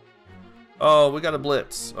 Oh, we got a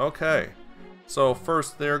blitz. Okay. So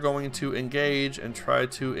first they're going to engage and try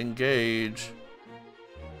to engage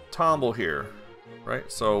Tomble here.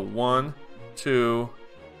 Right? So 1, 2,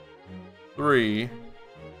 3.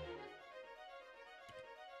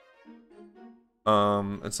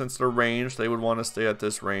 And since they're ranged, they would want to stay at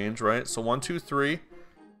this range, right? So 1, 2, 3.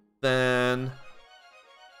 Then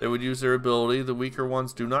they would use their ability. The weaker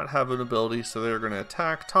ones do not have an ability, so they're going to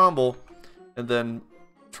attack Tomble and then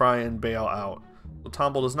try and bail out. So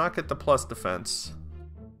Tomble does not get the plus defense.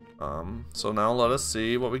 So now let us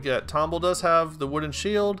see what we get. Tomble does have the wooden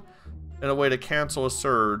shield and a way to cancel a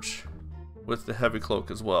surge with the heavy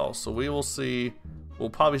cloak as well. So we will see,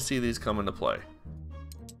 we'll probably see these come into play.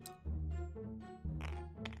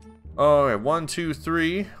 Alright, 1, 2,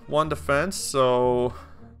 3, 1 defense, so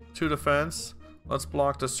 2 defense. Let's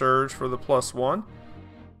block the surge for the +1.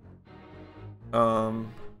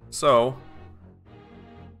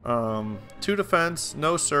 2 defense,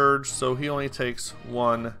 no surge, so he only takes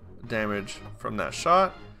 1 damage from that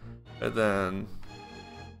shot. And then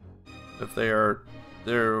if they're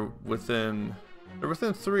within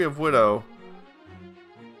 3 of Widow.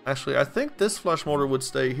 Actually, I think this flesh molder would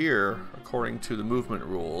stay here according to the movement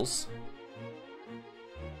rules.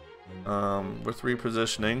 With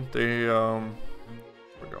repositioning, here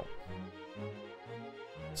we go.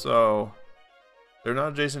 So they're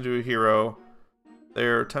not adjacent to a hero.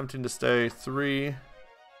 They're attempting to stay 3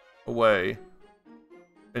 away.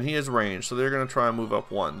 And he has range, so they're going to try and move up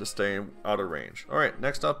 1 to stay out of range. Alright,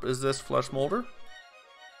 next up is this flesh molder.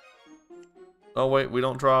 Oh wait, we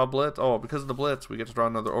don't draw a blitz. Oh, because of the blitz, we get to draw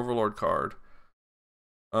another Overlord card.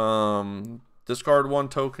 Discard 1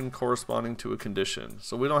 token corresponding to a condition.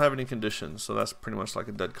 So we don't have any conditions, so that's pretty much like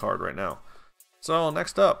a dead card right now. So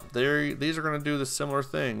next up, these are going to do the similar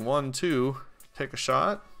thing. 1, 2, take a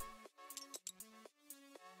shot.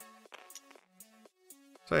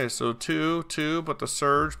 Okay, so 2, 2, but the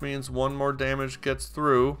surge means 1 more damage gets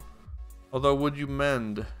through. Although, would you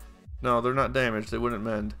mend? No, they're not damaged. They wouldn't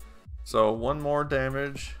mend. So 1 more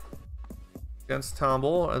damage against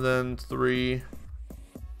Tomble, and then 3,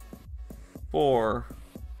 4.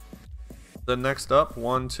 Then next up,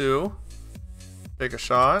 1, 2, take a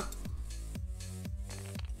shot.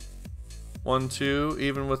 1, 2,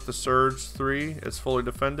 even with the surge 3, it's fully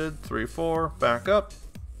defended. 3, 4, back up.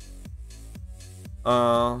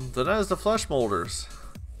 Then that is the flesh molders.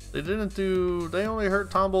 They only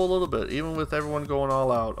hurt Tomble a little bit, even with everyone going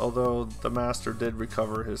all out, although the master did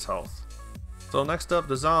recover his health. So next up,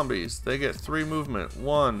 the zombies. They get 3 movement.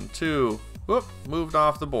 1, 2, whoop, moved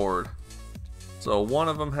off the board. So 1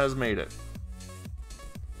 of them has made it.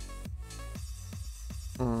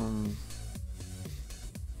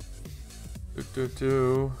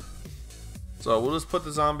 So we'll just put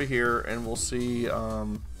the zombie here and we'll see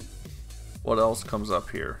what else comes up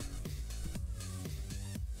here.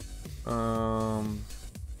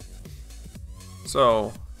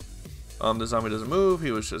 The zombie doesn't move,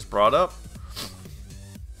 he was just brought up.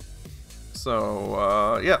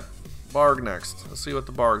 So, yeah, Barg next. Let's see what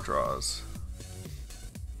the Barg draws.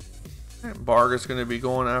 Okay, Barg is going to be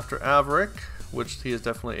going after Averick, which he is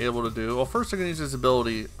definitely able to do. Well, first they're going to use his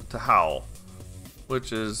ability to howl,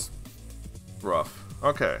 which is rough.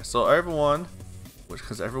 Okay, so everyone,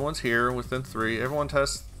 because everyone's here within 3, everyone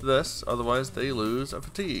tests this, otherwise they lose a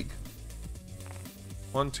fatigue.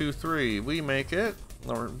 1, 2, 3, we make it,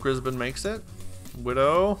 or Grisbin makes it.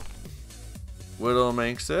 Widow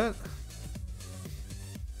makes it.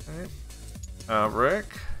 Okay. Averick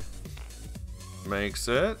makes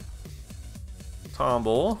it.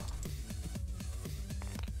 Tomble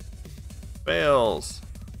fails.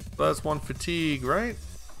 So that's 1 fatigue, right?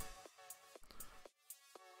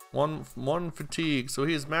 One fatigue. So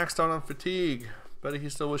he is maxed out on fatigue. Bet he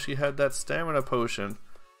still wish he had that stamina potion.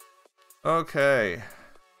 Okay.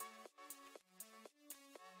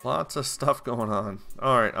 Lots of stuff going on.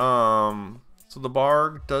 Alright, so the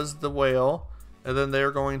Barg does the whale, and then they're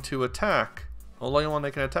going to attack. The only one they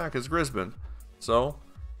can attack is Grisbin. So,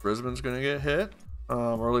 Grisbin's gonna get hit.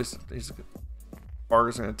 Or at least Barg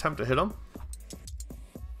is gonna attempt to hit him.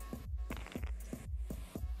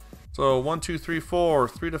 So 1, 2, 3, 4,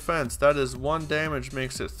 3 defense. That is 1 damage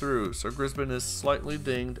makes it through. So Grisbin is slightly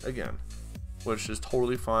dinged again, which is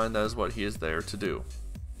totally fine. That is what he is there to do.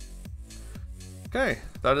 Okay,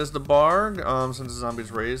 that is the Barg. Since the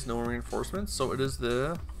zombie's raised, no reinforcements, so it is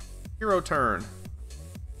the hero turn.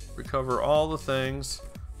 Recover all the things.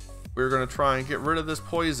 We're gonna try and get rid of this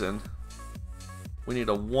poison. We need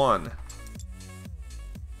a 1.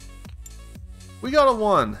 We got a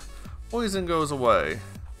 1. Poison goes away.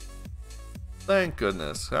 Thank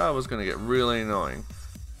goodness. That was going to get really annoying.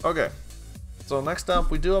 Okay. So next up,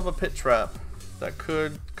 we do have a pit trap that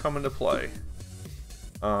could come into play.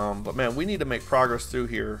 But man, we need to make progress through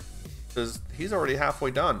here because he's already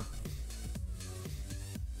halfway done.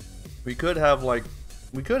 We could have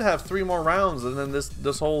 3 more rounds and then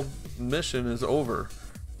this whole mission is over.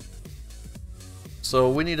 So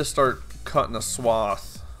we need to start cutting a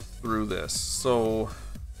swath through this. So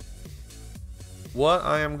what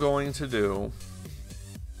I am going to do,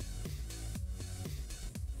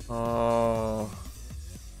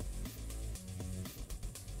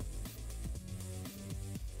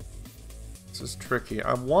 this is tricky.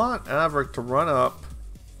 I want Averick to run up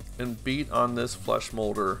and beat on this flesh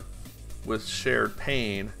molder with shared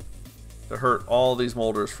pain to hurt all these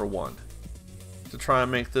molders for 1. To try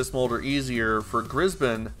and make this molder easier for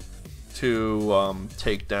Grisbin to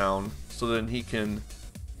take down, so then he can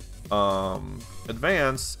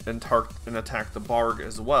advance and attack the Barg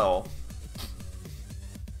as well.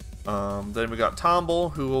 Then we got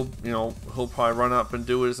Tomble, who will, he'll probably run up and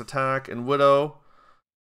do his attack, and Widow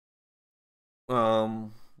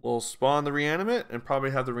will spawn the reanimate and probably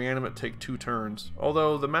have the reanimate take 2 turns.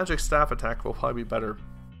 Although the magic staff attack will probably be better.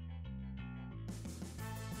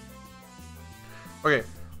 Okay,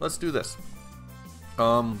 let's do this.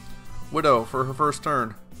 Widow for her first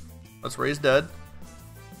turn. Let's raise dead.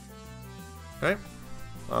 Okay.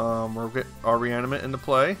 We'll get our reanimate into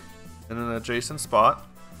play in an adjacent spot.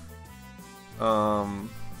 Here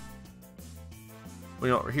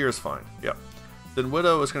is fine. Yep. Then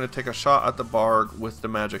Widow is going to take a shot at the Barg with the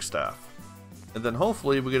magic staff. And then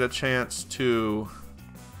hopefully we get a chance to...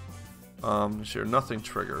 sure, nothing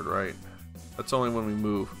triggered, right? That's only when we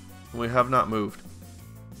move. We have not moved.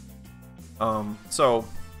 So,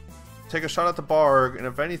 take a shot at the Barg, and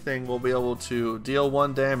if anything, we'll be able to deal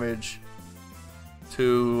 1 damage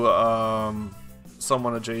to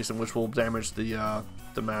someone adjacent, which will damage the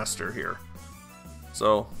Master here.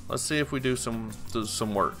 So, let's see if we do some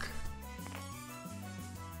work.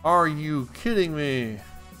 Are you kidding me?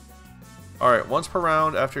 Alright, once per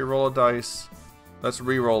round after you roll a dice, let's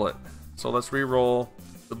re-roll it. So let's re-roll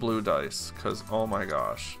the blue dice, because oh my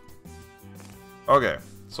gosh. Okay,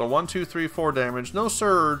 so 1, 2, 3, 4 damage, no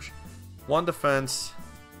surge, 1 defense.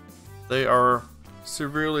 They are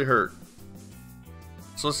severely hurt.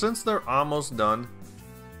 So since they're almost done,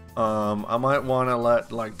 I might want to let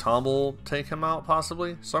Tomble take him out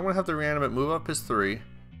possibly. So I'm going to have the reanimate move up his 3.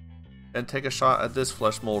 And take a shot at this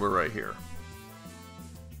flesh molder right here.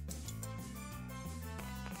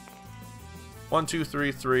 1, 2,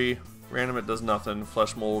 3, 3. Reanimate does nothing.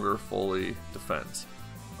 Flesh molder fully defends.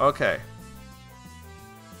 Okay.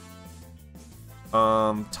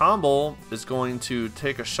 Tomble is going to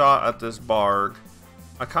take a shot at this Barg.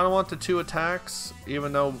 I kind of want the 2 attacks,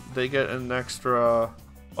 even though they get an extra...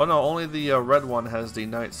 Oh no, only the red one has the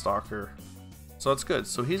Night Stalker. So that's good.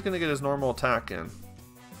 So he's going to get his normal attack in.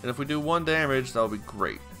 And if we do 1 damage, that'll be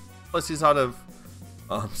great. Plus he's out of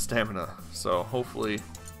stamina. So hopefully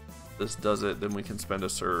this does it. Then we can spend a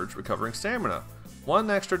surge recovering stamina. 1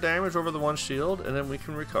 extra damage over the 1 shield, and then we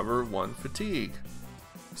can recover 1 fatigue.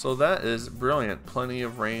 So that is brilliant. Plenty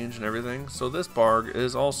of range and everything. So this Barg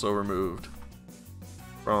is also removed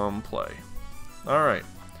from play. Alright.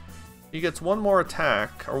 He gets 1 more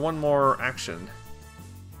attack, or 1 more action.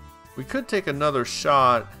 We could take another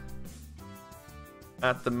shot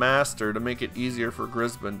at the Master to make it easier for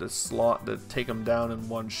Grisbin to take him down in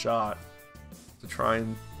 1 shot. To try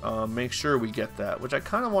and make sure we get that, which I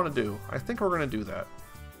kind of want to do. I think we're going to do that.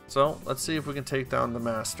 So let's see if we can take down the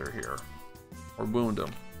Master here. Or wound him.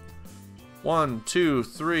 1, 2,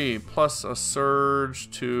 3, plus a surge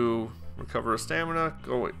to recover a stamina.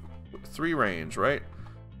 Oh wait, 3 range, right?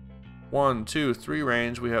 1, 2, 3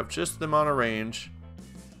 range. We have just the amount of range.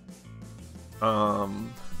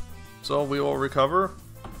 So we will recover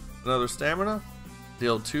another stamina,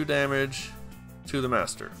 deal 2 damage to the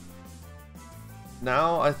Master.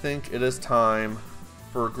 Now I think it is time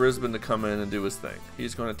for Grisbin to come in and do his thing.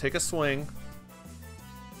 He's going to take a swing.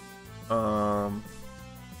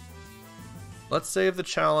 Let's save the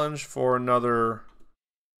challenge for another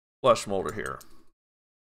flesh molder here.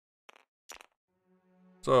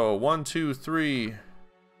 So 1, 2, 3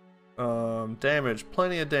 damage,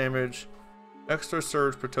 plenty of damage. Extra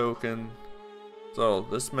surge per token. So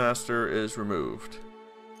this Master is removed.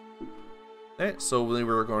 Okay, so we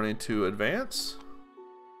were going to advance.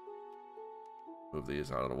 Move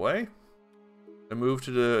these out of the way. And move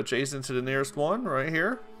to the adjacent to the nearest one right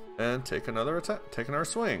here. And take another attack, take another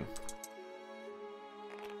swing.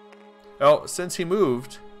 Oh, since he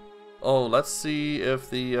moved, Oh, let's see if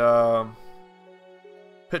the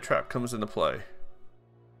pit trap comes into play.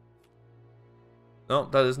 No,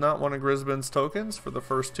 that is not one of Grisbin's tokens for the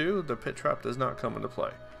first two. The pit trap does not come into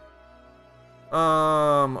play.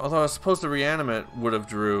 Although I suppose the reanimate would have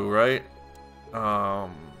drew, right?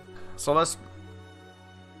 So let's...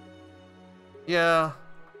 Yeah.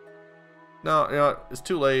 No, you know, it's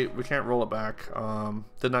too late. We can't roll it back.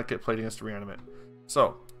 Did not get played against the reanimate.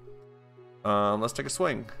 So, let's take a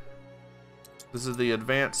swing. This is the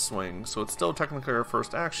advanced swing, so it's still technically our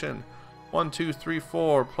first action. 1, 2, 3,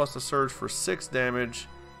 4, plus a surge for 6 damage.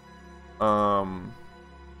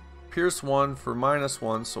 Pierce 1 for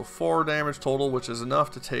 -1, so 4 damage total, which is enough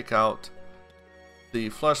to take out the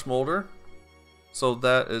flesh molder. So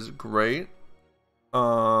that is great.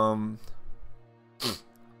 So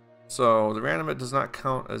the reanimate does not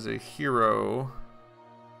count as a hero.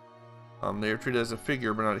 They are treated as a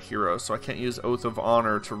figure, but not a hero, so I can't use Oath of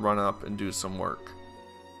Honor to run up and do some work.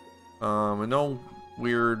 And no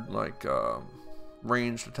weird, like,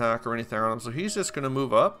 ranged attack or anything on him, so he's just going to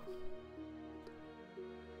move up.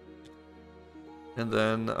 And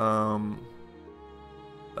then,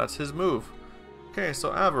 that's his move. Okay,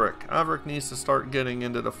 so Averick. Averick needs to start getting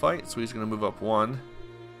into the fight, so he's going to move up 1.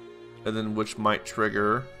 And then, which might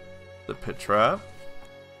trigger the pit trap.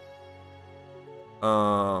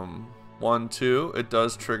 1, 2, it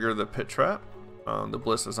does trigger the pit trap. The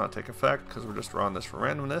bliss does not take effect because we're just drawing this for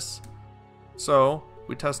randomness. So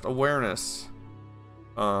we test awareness.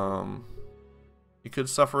 You could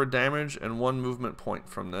suffer a damage and 1 movement point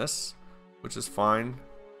from this, which is fine.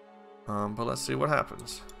 But let's see what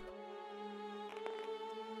happens.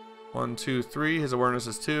 1, 2, 3. His awareness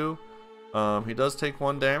is 2. He does take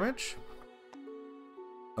 1 damage.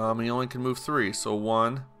 He only can move 3, so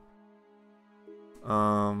 1.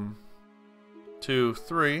 2,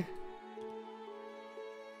 3.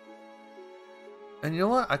 And you know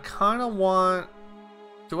what? I kind of want...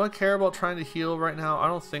 Do I care about trying to heal right now? I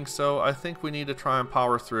don't think so. I think we need to try and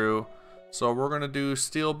power through. So we're going to do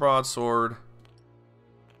Steel Broadsword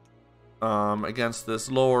against this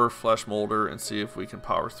lower flesh molder and see if we can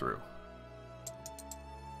power through.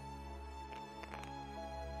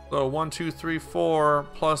 So 1, 2, 3, 4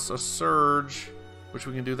 plus a surge, which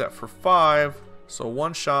we can do that for 5. So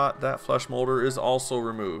 1 shot, that flesh molder is also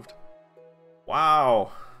removed.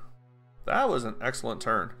 Wow. That was an excellent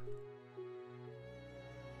turn.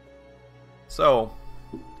 So,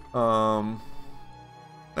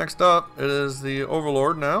 next up, it is the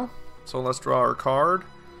Overlord now. So let's draw our card.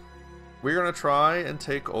 We're going to try and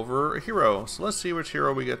take over a hero. So let's see which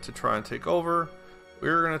hero we get to try and take over.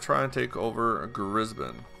 We're going to try and take over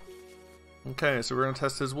Grisbin. Okay, so we're going to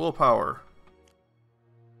test his willpower.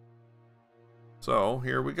 So,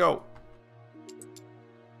 here we go.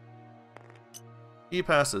 He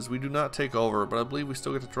passes. We do not take over, but I believe we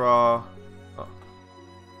still get to draw... Oh.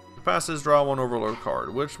 He passes, draw 1 Overlord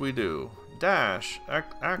card, which we do. Dash.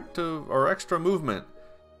 Active or extra movement.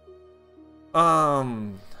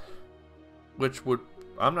 Which would...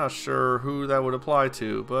 I'm not sure who that would apply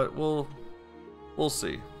to, but we'll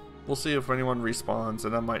see. We'll see if anyone respawns,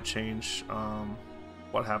 and that might change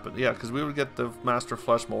what happened. Yeah, because we would get the Master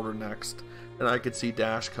Flesh Molder next. And I could see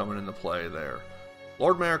dash coming into play there.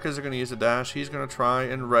 Lord Maricas are going to use a dash. He's going to try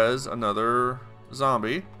and res another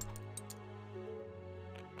zombie.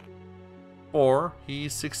 4. He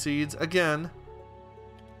succeeds again.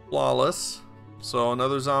 Flawless. So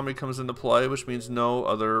another zombie comes into play, which means no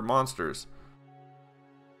other monsters.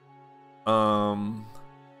 And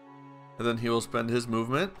then he will spend his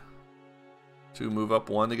movement to move up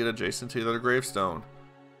 1 to get adjacent to the other gravestone.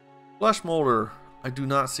 Flesh Molder. I do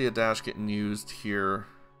not see a dash getting used here,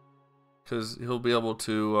 because he'll be able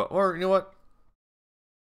to, or you know what?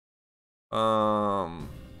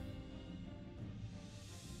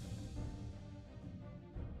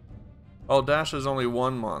 Oh, dash is only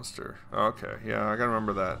 1 monster. Okay, yeah, I gotta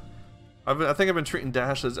remember that. I think I've been treating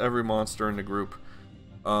dash as every monster in the group.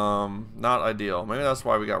 Not ideal. Maybe that's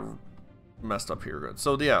why we got messed up here. Good.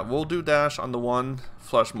 So yeah, we'll do dash on the 1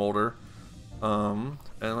 flesh molder. And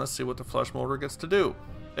let's see what the flesh molder gets to do.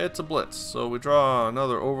 It's a blitz, so we draw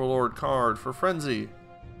another Overlord card for Frenzy.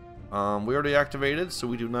 We already activated, so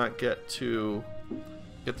we do not get to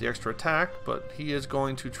get the extra attack, but he is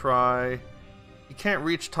going to try... He can't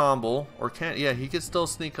reach Tomble, or can't... Yeah, he can still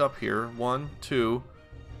sneak up here. 1, 2,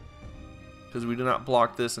 because we do not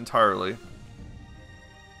block this entirely.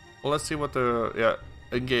 Well, let's see what the... Yeah,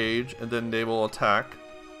 engage, and then they will attack.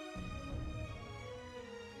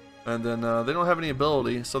 And then they don't have any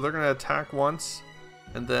ability, so they're going to attack once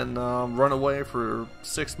and then run away for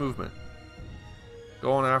 6 movement.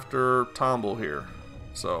 Going after Tomble here.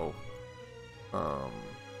 So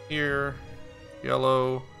Here,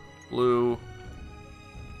 yellow, blue.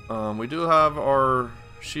 We do have our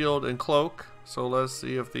shield and cloak, so let's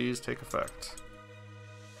see if these take effect.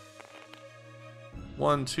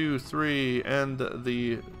 1, 2, 3, and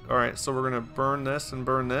the... Alright, so we're gonna burn this and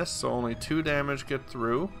burn this, so only 2 damage get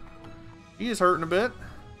through. He's hurting a bit.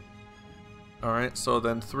 Alright, so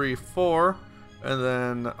then 3, 4, and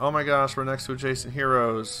then, oh my gosh, we're next to adjacent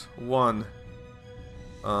heroes. 1.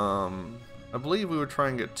 I believe we would try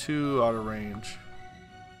and get 2 out of range.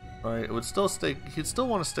 Right, it would still stay, he'd still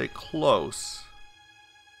want to stay close.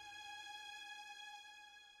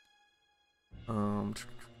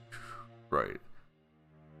 Right.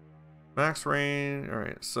 Max range,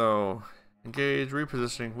 alright, so engage,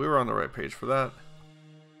 repositioning. We were on the right page for that.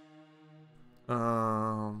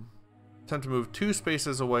 Attempt to move 2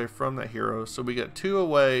 spaces away from that hero, so we get 2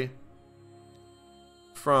 away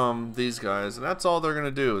from these guys, and that's all they're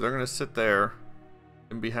gonna do. They're gonna sit there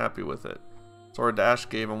and be happy with it. So our dash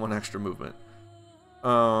gave them 1 extra movement.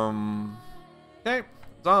 Okay,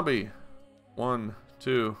 zombie. 1,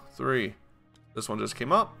 2, 3. This one just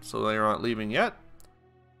came up, so they aren't leaving yet.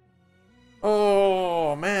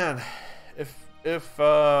 Oh man, if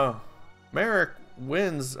Merrick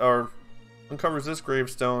wins or uncovers this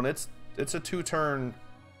gravestone, it's a 2-turn,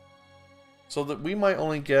 so that we might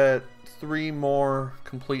only get 3 more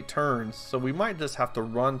complete turns. So we might just have to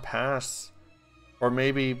run past, or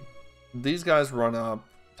maybe these guys run up.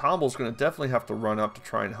 Tomble's gonna definitely have to run up to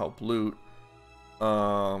try and help loot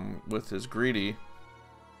with his greedy.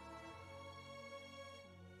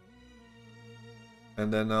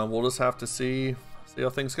 And then we'll just have to see how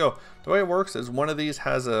things go. The way it works is one of these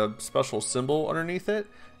has a special symbol underneath it.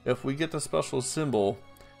 If we get the special symbol,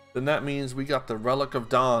 then that means we got the Relic of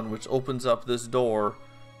Dawn, which opens up this door,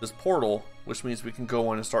 this portal, which means we can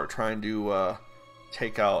go in and start trying to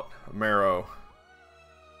take out Marrow.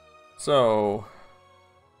 So,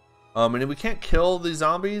 and if we can't kill these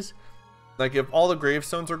zombies, like if all the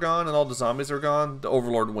gravestones are gone and all the zombies are gone, the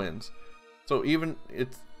Overlord wins. So even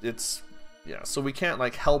it's yeah, so we can't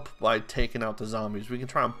like help by taking out the zombies. We can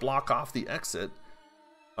try and block off the exit,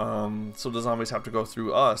 so the zombies have to go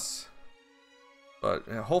through us. But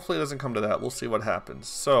yeah, hopefully it doesn't come to that. We'll see what happens.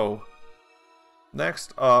 So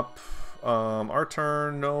next up, our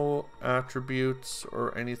turn. No attributes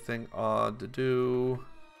or anything odd to do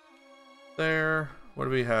there. What do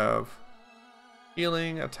we have?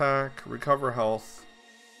 Healing, attack, recover health.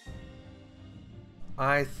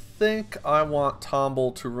 I think I want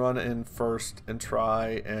Tomble to run in first and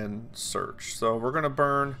try and search. So we're gonna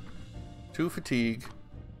burn 2 fatigue,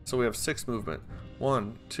 so we have 6 movement.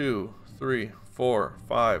 1, 2, 3, 4,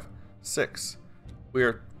 5, 6. We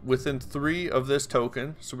are within 3 of this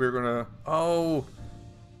token, so we're gonna... Oh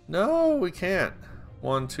no, we can't.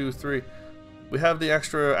 1, 2, 3. We have the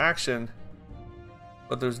extra action,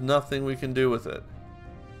 but there's nothing we can do with it.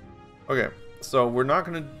 Okay, so we're not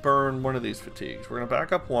going to burn one of these fatigues. We're going to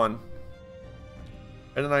back up 1.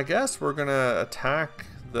 And then I guess we're going to attack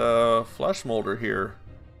the flesh molder here.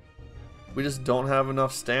 We just don't have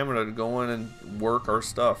enough stamina to go in and work our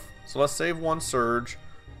stuff. So let's save 1 surge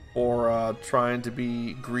for trying to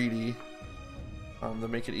be greedy to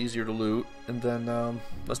make it easier to loot. And then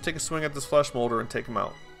let's take a swing at this flesh molder and take him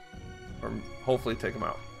out. Or hopefully take him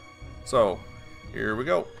out. So here we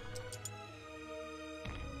go.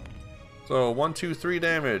 So 1, 2, 3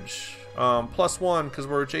 damage. Plus 1 because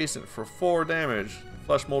we're adjacent for 4 damage.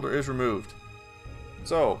 Flesh molder is removed.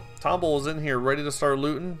 So Tomble is in here ready to start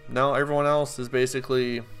looting. Now everyone else is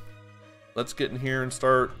basically, let's get in here and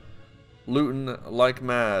start looting like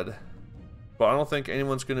mad. But I don't think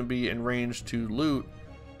anyone's going to be in range to loot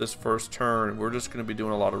this first turn. We're just going to be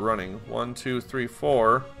doing a lot of running. 1, 2, 3,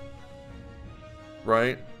 4.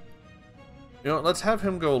 Right? You know, let's have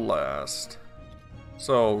him go last.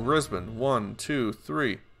 So, Risbon, 1, 2,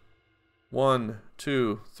 3. 1,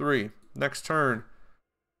 2, 3. Next turn.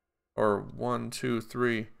 Or 1, 2,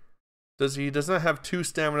 3. He does not have 2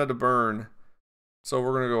 stamina to burn. So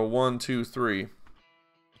we're gonna go 1, 2, 3.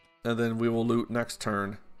 And then we will loot next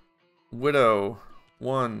turn. Widow,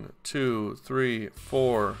 1, 2, 3,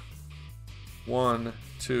 4. 1,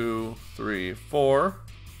 2, 3, 4.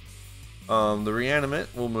 The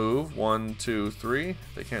reanimate will move 1, 2, 3.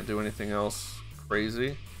 They can't do anything else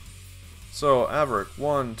crazy. So Averick,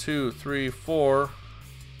 1, 2, 3, 4.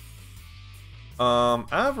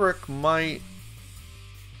 Averick's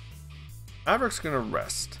gonna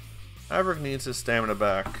rest. Averick needs his stamina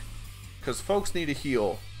back because folks need to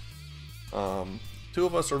heal. 2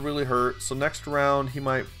 of us are really hurt, so next round he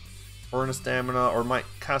might burn a stamina or might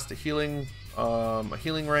cast a healing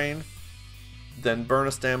rain. then burn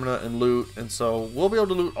a stamina and loot, and so we'll be able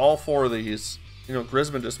to loot all 4 of these. You know,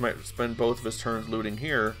 Grisman just might spend both of his turns looting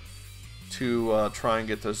here to try and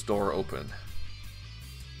get this door open.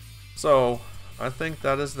 So I think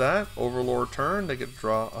that is that. Overlord turn. They get to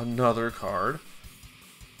draw another card.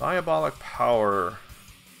 Diabolic Power.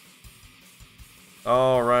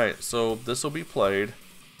 Alright, so this will be played.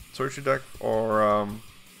 Search your deck, or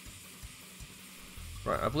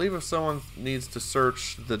right, I believe if someone needs to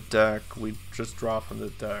search the deck, we just draw from the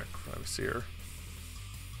deck. Let me see here.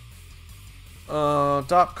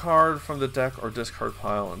 Top card from the deck or discard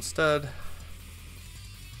pile instead.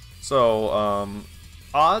 So,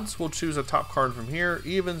 odds will choose a top card from here.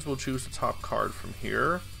 Evens will choose a top card from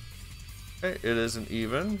here. Okay, it is an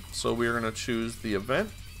even, so we are going to choose the event.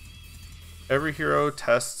 Every hero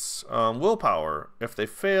tests willpower. If they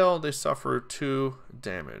fail, they suffer 2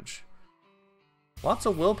 damage. Lots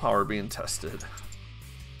of willpower being tested.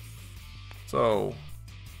 So,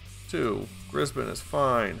 2. Grisman is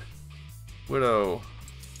fine. Widow.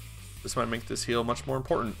 This might make this heal much more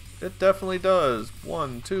important. It definitely does.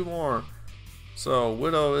 1, 2 more. So,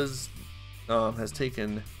 Widow is has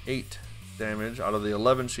taken 8 damage out of the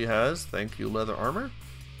 11 she has. Thank you, leather armor.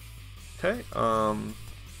 Okay,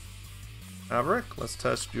 Maverick, let's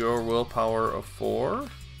test your willpower of 4.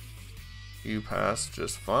 You passed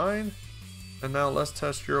just fine. And now let's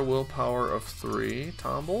test your willpower of 3,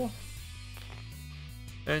 Tomble.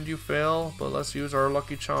 And you fail, but let's use our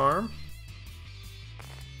lucky charm.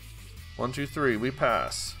 1, 2, 3, we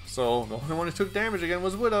pass. So the only one who took damage again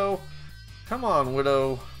was Widow. Come on,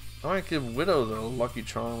 Widow. I might give Widow the lucky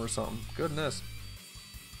charm or something. Goodness.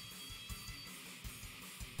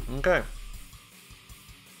 Okay.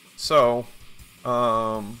 So,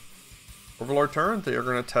 Overlord turn. They are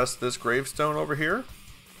going to test this gravestone over here.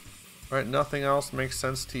 Right, nothing else makes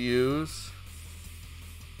sense to use.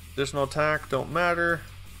 Additional attack don't matter.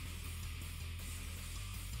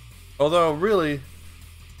 Although, really,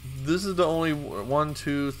 this is the only 1,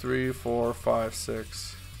 2, 3, 4, 5,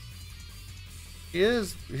 6.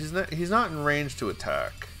 He's not in range to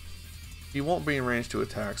attack. He won't be in range to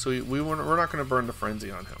attack, so we're not going to burn the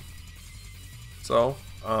frenzy on him. So,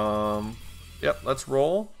 yep, let's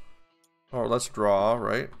roll. Or let's draw,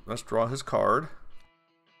 right? Let's draw his card.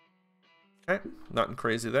 Okay, nothing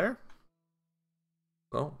crazy there.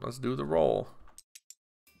 So, let's do the roll.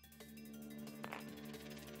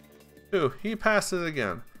 2, he passes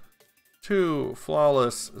again. 2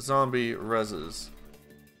 flawless zombie reses.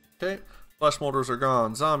 Okay, flesh molders are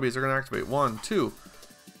gone. Zombies are going to activate. 1, 2.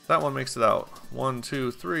 That one makes it out. 1,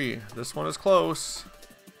 2, 3. This one is close.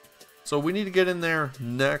 So we need to get in there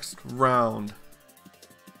next round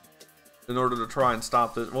in order to try and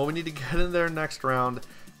stop this. Well, we need to get in there next round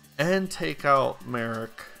and take out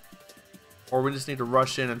Merrick. Or we just need to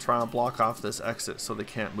rush in and try and block off this exit so they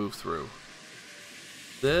can't move through.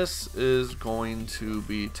 This is going to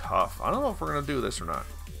be tough. I don't know if we're going to do this or not.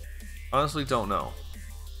 Honestly, don't know.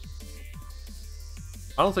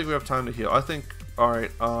 I don't think we have time to heal. I think,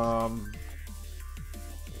 alright,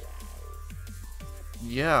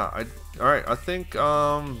 yeah, alright, I think,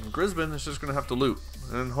 Grisman is just going to have to loot.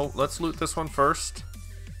 And let's loot this one first.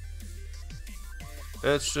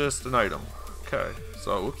 It's just an item. Okay,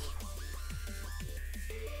 so, oops.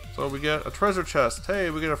 So we get a treasure chest. Hey,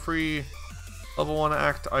 we get a free level 1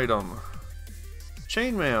 act item.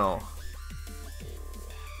 Chainmail.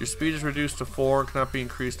 Your speed is reduced to 4 and cannot be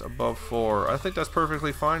increased above 4. I think that's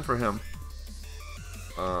perfectly fine for him.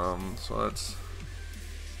 So that's...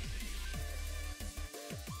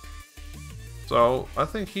 So, I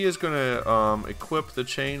think he is going to equip the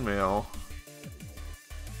chainmail.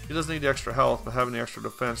 He doesn't need the extra health, but having the extra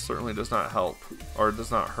defense certainly does not help, or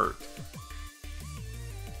does not hurt.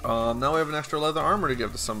 Now we have an extra leather armor to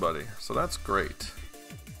give to somebody, so that's great.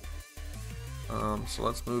 So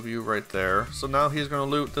let's move you right there. So now he's going to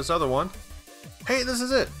loot this other one. Hey, this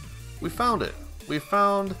is it! We found it. We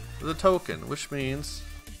found the token, which means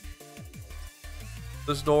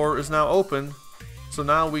this door is now open. So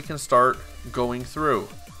now we can start going through.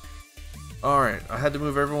 Alright, I had to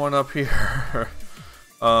move everyone up here.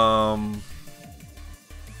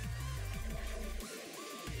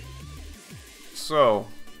 So,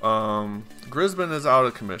 Grisman is out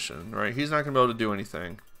of commission, right? He's not going to be able to do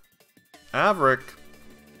anything. Averick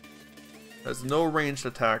has no ranged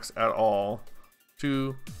attacks at all.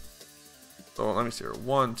 So let me see here.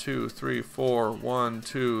 1, 2, 3, 4. 1,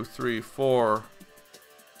 2, 3, 4.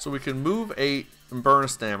 So we can move 8 and burn a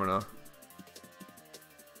stamina.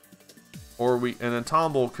 Or and then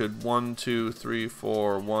Tomble could 1, 2, 3,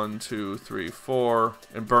 4. 1, 2, 3, 4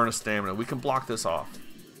 and burn a stamina. We can block this off.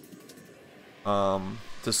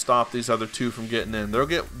 to stop these other two from getting in.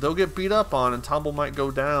 They'll get beat up on, and Tomble might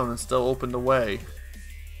go down and still open the way.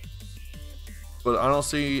 But I don't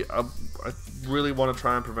see. I really want to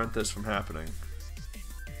try and prevent this from happening.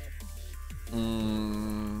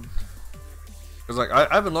 Because like I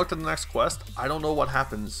haven't looked at the next quest. I don't know what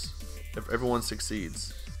happens if everyone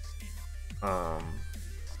succeeds. I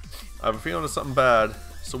have a feeling it's something bad,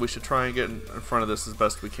 so we should try and get in front of this as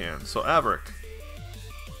best we can. So Averick,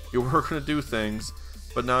 you were gonna do things,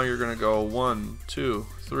 but now you're gonna go 1, 2,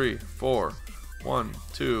 3, 4. 1,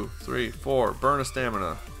 2, 3, 4. Burn a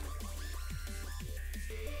stamina.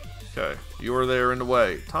 Okay, you are there in the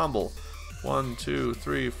way. Tomble. 1, 2,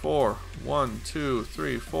 3, 4. 1, 2,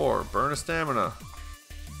 3, 4. Burn a stamina.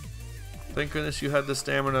 Thank goodness you had the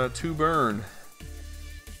stamina to burn.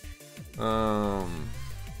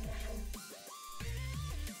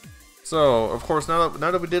 So of course now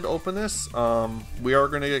that we did open this, we are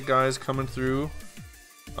gonna get guys coming through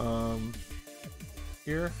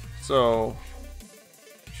here. So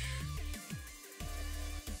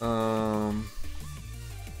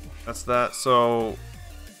that's that. So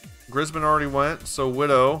Grisman already went, so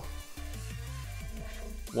Widow.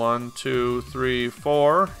 1, 2, 3,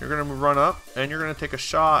 4. You're gonna run up and you're gonna take a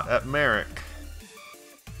shot at Merrick.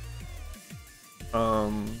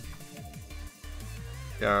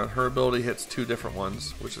 Yeah, her ability hits 2 different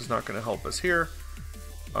ones, which is not gonna help us here.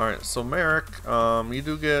 Alright, so Merrick, you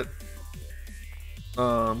do get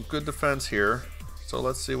good defense here. So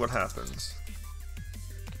let's see what happens.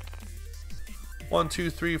 1,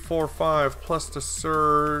 2, 3, 4, 5 plus the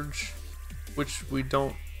surge, which we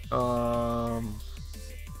don't, we're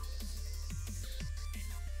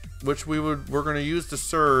gonna use the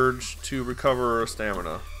surge to recover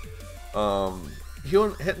stamina.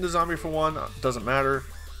 Hitting the zombie for 1 doesn't matter.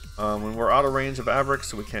 When we're out of range of Averick,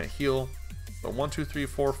 so we can't heal. But 1, 2, 3,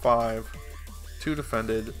 4, 5, 2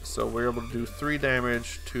 defended, so we're able to do 3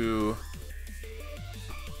 damage to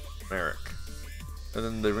Merrick. And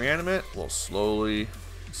then the reanimate will slowly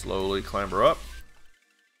clamber up.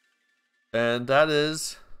 And that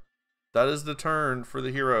is the turn for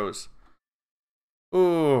the heroes.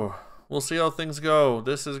 Ooh, we'll see how things go.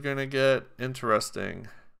 This is gonna get interesting.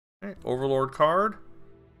 Okay, Overlord card.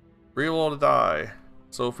 Reroll to die.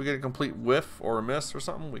 So if we get a complete whiff or a miss or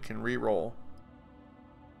something, we can re-roll.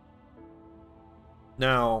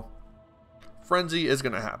 Now, Frenzy is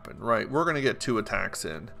gonna happen, right? We're gonna get 2 attacks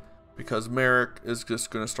in, because Merrick is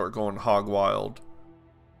just going to start going hog wild.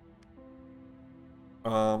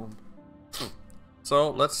 So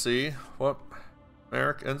let's see what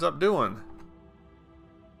Merrick ends up doing.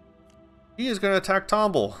 He is going to attack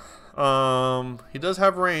Tomble. He does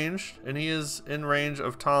have range, and he is in range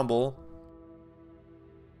of Tomble.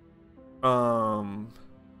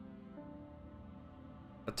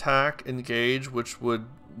 Attack, engage, which would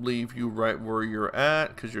leave you right where you're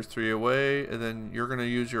at because you're 3 away, and then you're gonna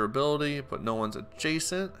use your ability, but no one's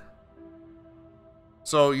adjacent.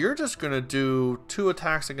 So you're just gonna do 2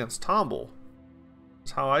 attacks against Tomble.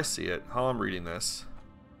 That's how I see it, how I'm reading this.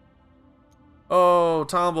 Oh,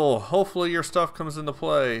 Tomble, hopefully your stuff comes into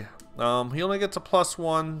play. He only gets a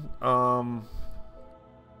 +1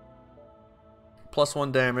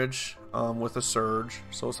 +1 damage with a surge,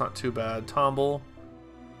 so it's not too bad. Tomble,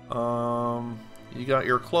 you got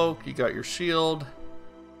your cloak, you got your shield.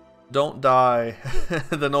 Don't die.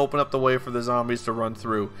 Then open up the way for the zombies to run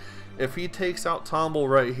through. If he takes out Tomble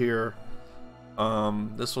right here,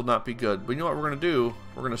 this will not be good. But you know what we're going to do?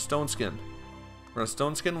 We're going to Stone Skin. We're going to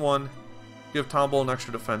Stone Skin 1, give Tomble an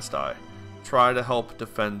extra defense die. Try to help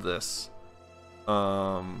defend this.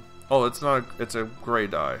 Oh, it's not. It's a gray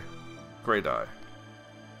die. Gray die.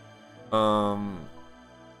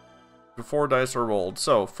 Before dice are rolled.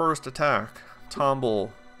 So first attack,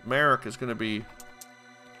 Tomble. Merrick is going to be.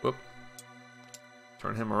 Whoop.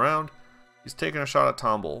 Turn him around. He's taking a shot at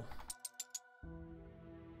Tomble.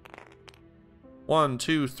 1,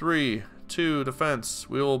 2, 3, 2 defense.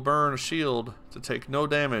 We will burn a shield to take no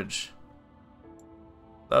damage.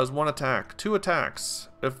 That was 1 attack. 2 attacks.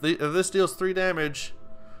 If this deals 3 damage,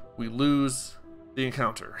 we lose the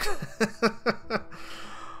encounter.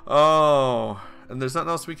 Oh, and there's nothing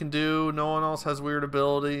else we can do. No one else has weird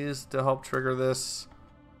abilities to help trigger this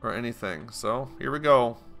or anything. So here we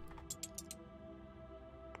go.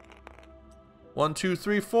 1, 2,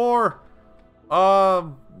 3, 4.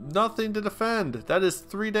 Nothing to defend. That is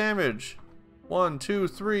 3 damage. 1, 2,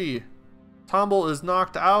 3. Tomble is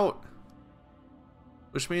knocked out,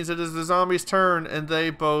 which means it is the zombies' turn, and they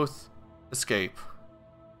both escape.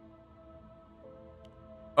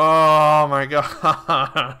 Oh my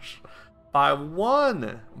gosh. By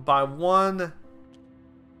 1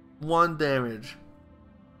 damage.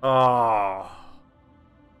 Oh.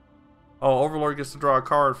 Oh, Overlord gets to draw a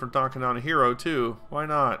card from knocking down a hero too. Why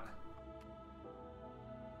not?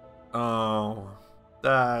 Oh,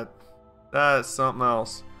 that's something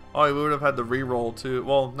else. Oh, we would have had the re-roll too.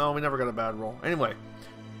 Well, no, we never got a bad roll. Anyway.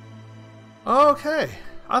 Okay.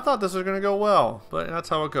 I thought this was going to go well, but that's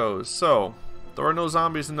how it goes. So, there are no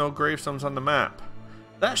zombies and no gravestones on the map.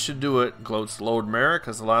 That should do it, gloats Lord Merrick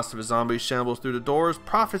as the last of his zombies shambles through the doors.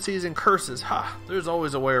 Prophecies and curses. Ha! There's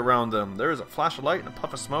always a way around them. There is a flash of light and a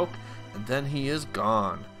puff of smoke, and then he is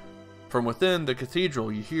gone. From within the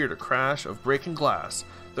cathedral, you hear the crash of breaking glass.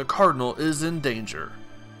 The Cardinal is in danger.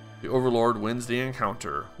 The Overlord wins the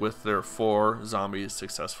encounter, with their 4 zombies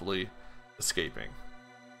successfully escaping.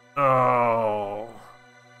 Oh.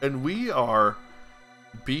 And we are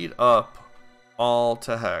beat up all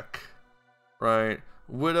to heck. Right?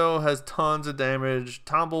 Widow has tons of damage.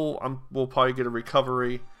 Tomble will probably get a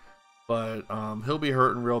recovery, but he'll be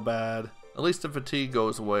hurting real bad. At least the fatigue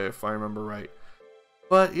goes away if I remember right.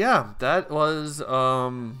 But yeah, that was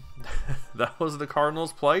that was the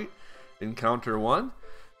Cardinal's Plight, Encounter 1.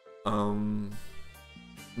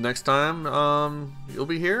 Next time you'll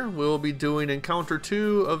be here, we'll be doing Encounter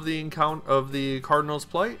 2 of the Cardinal's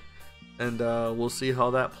Plight, and we'll see how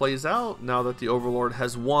that plays out now that the Overlord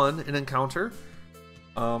has won an encounter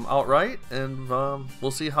outright, and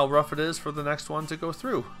we'll see how rough it is for the next one to go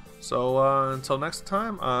through. So until next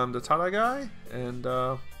time, I'm the tie-dye guy, and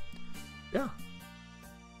yeah,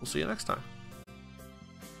 we'll see you next time.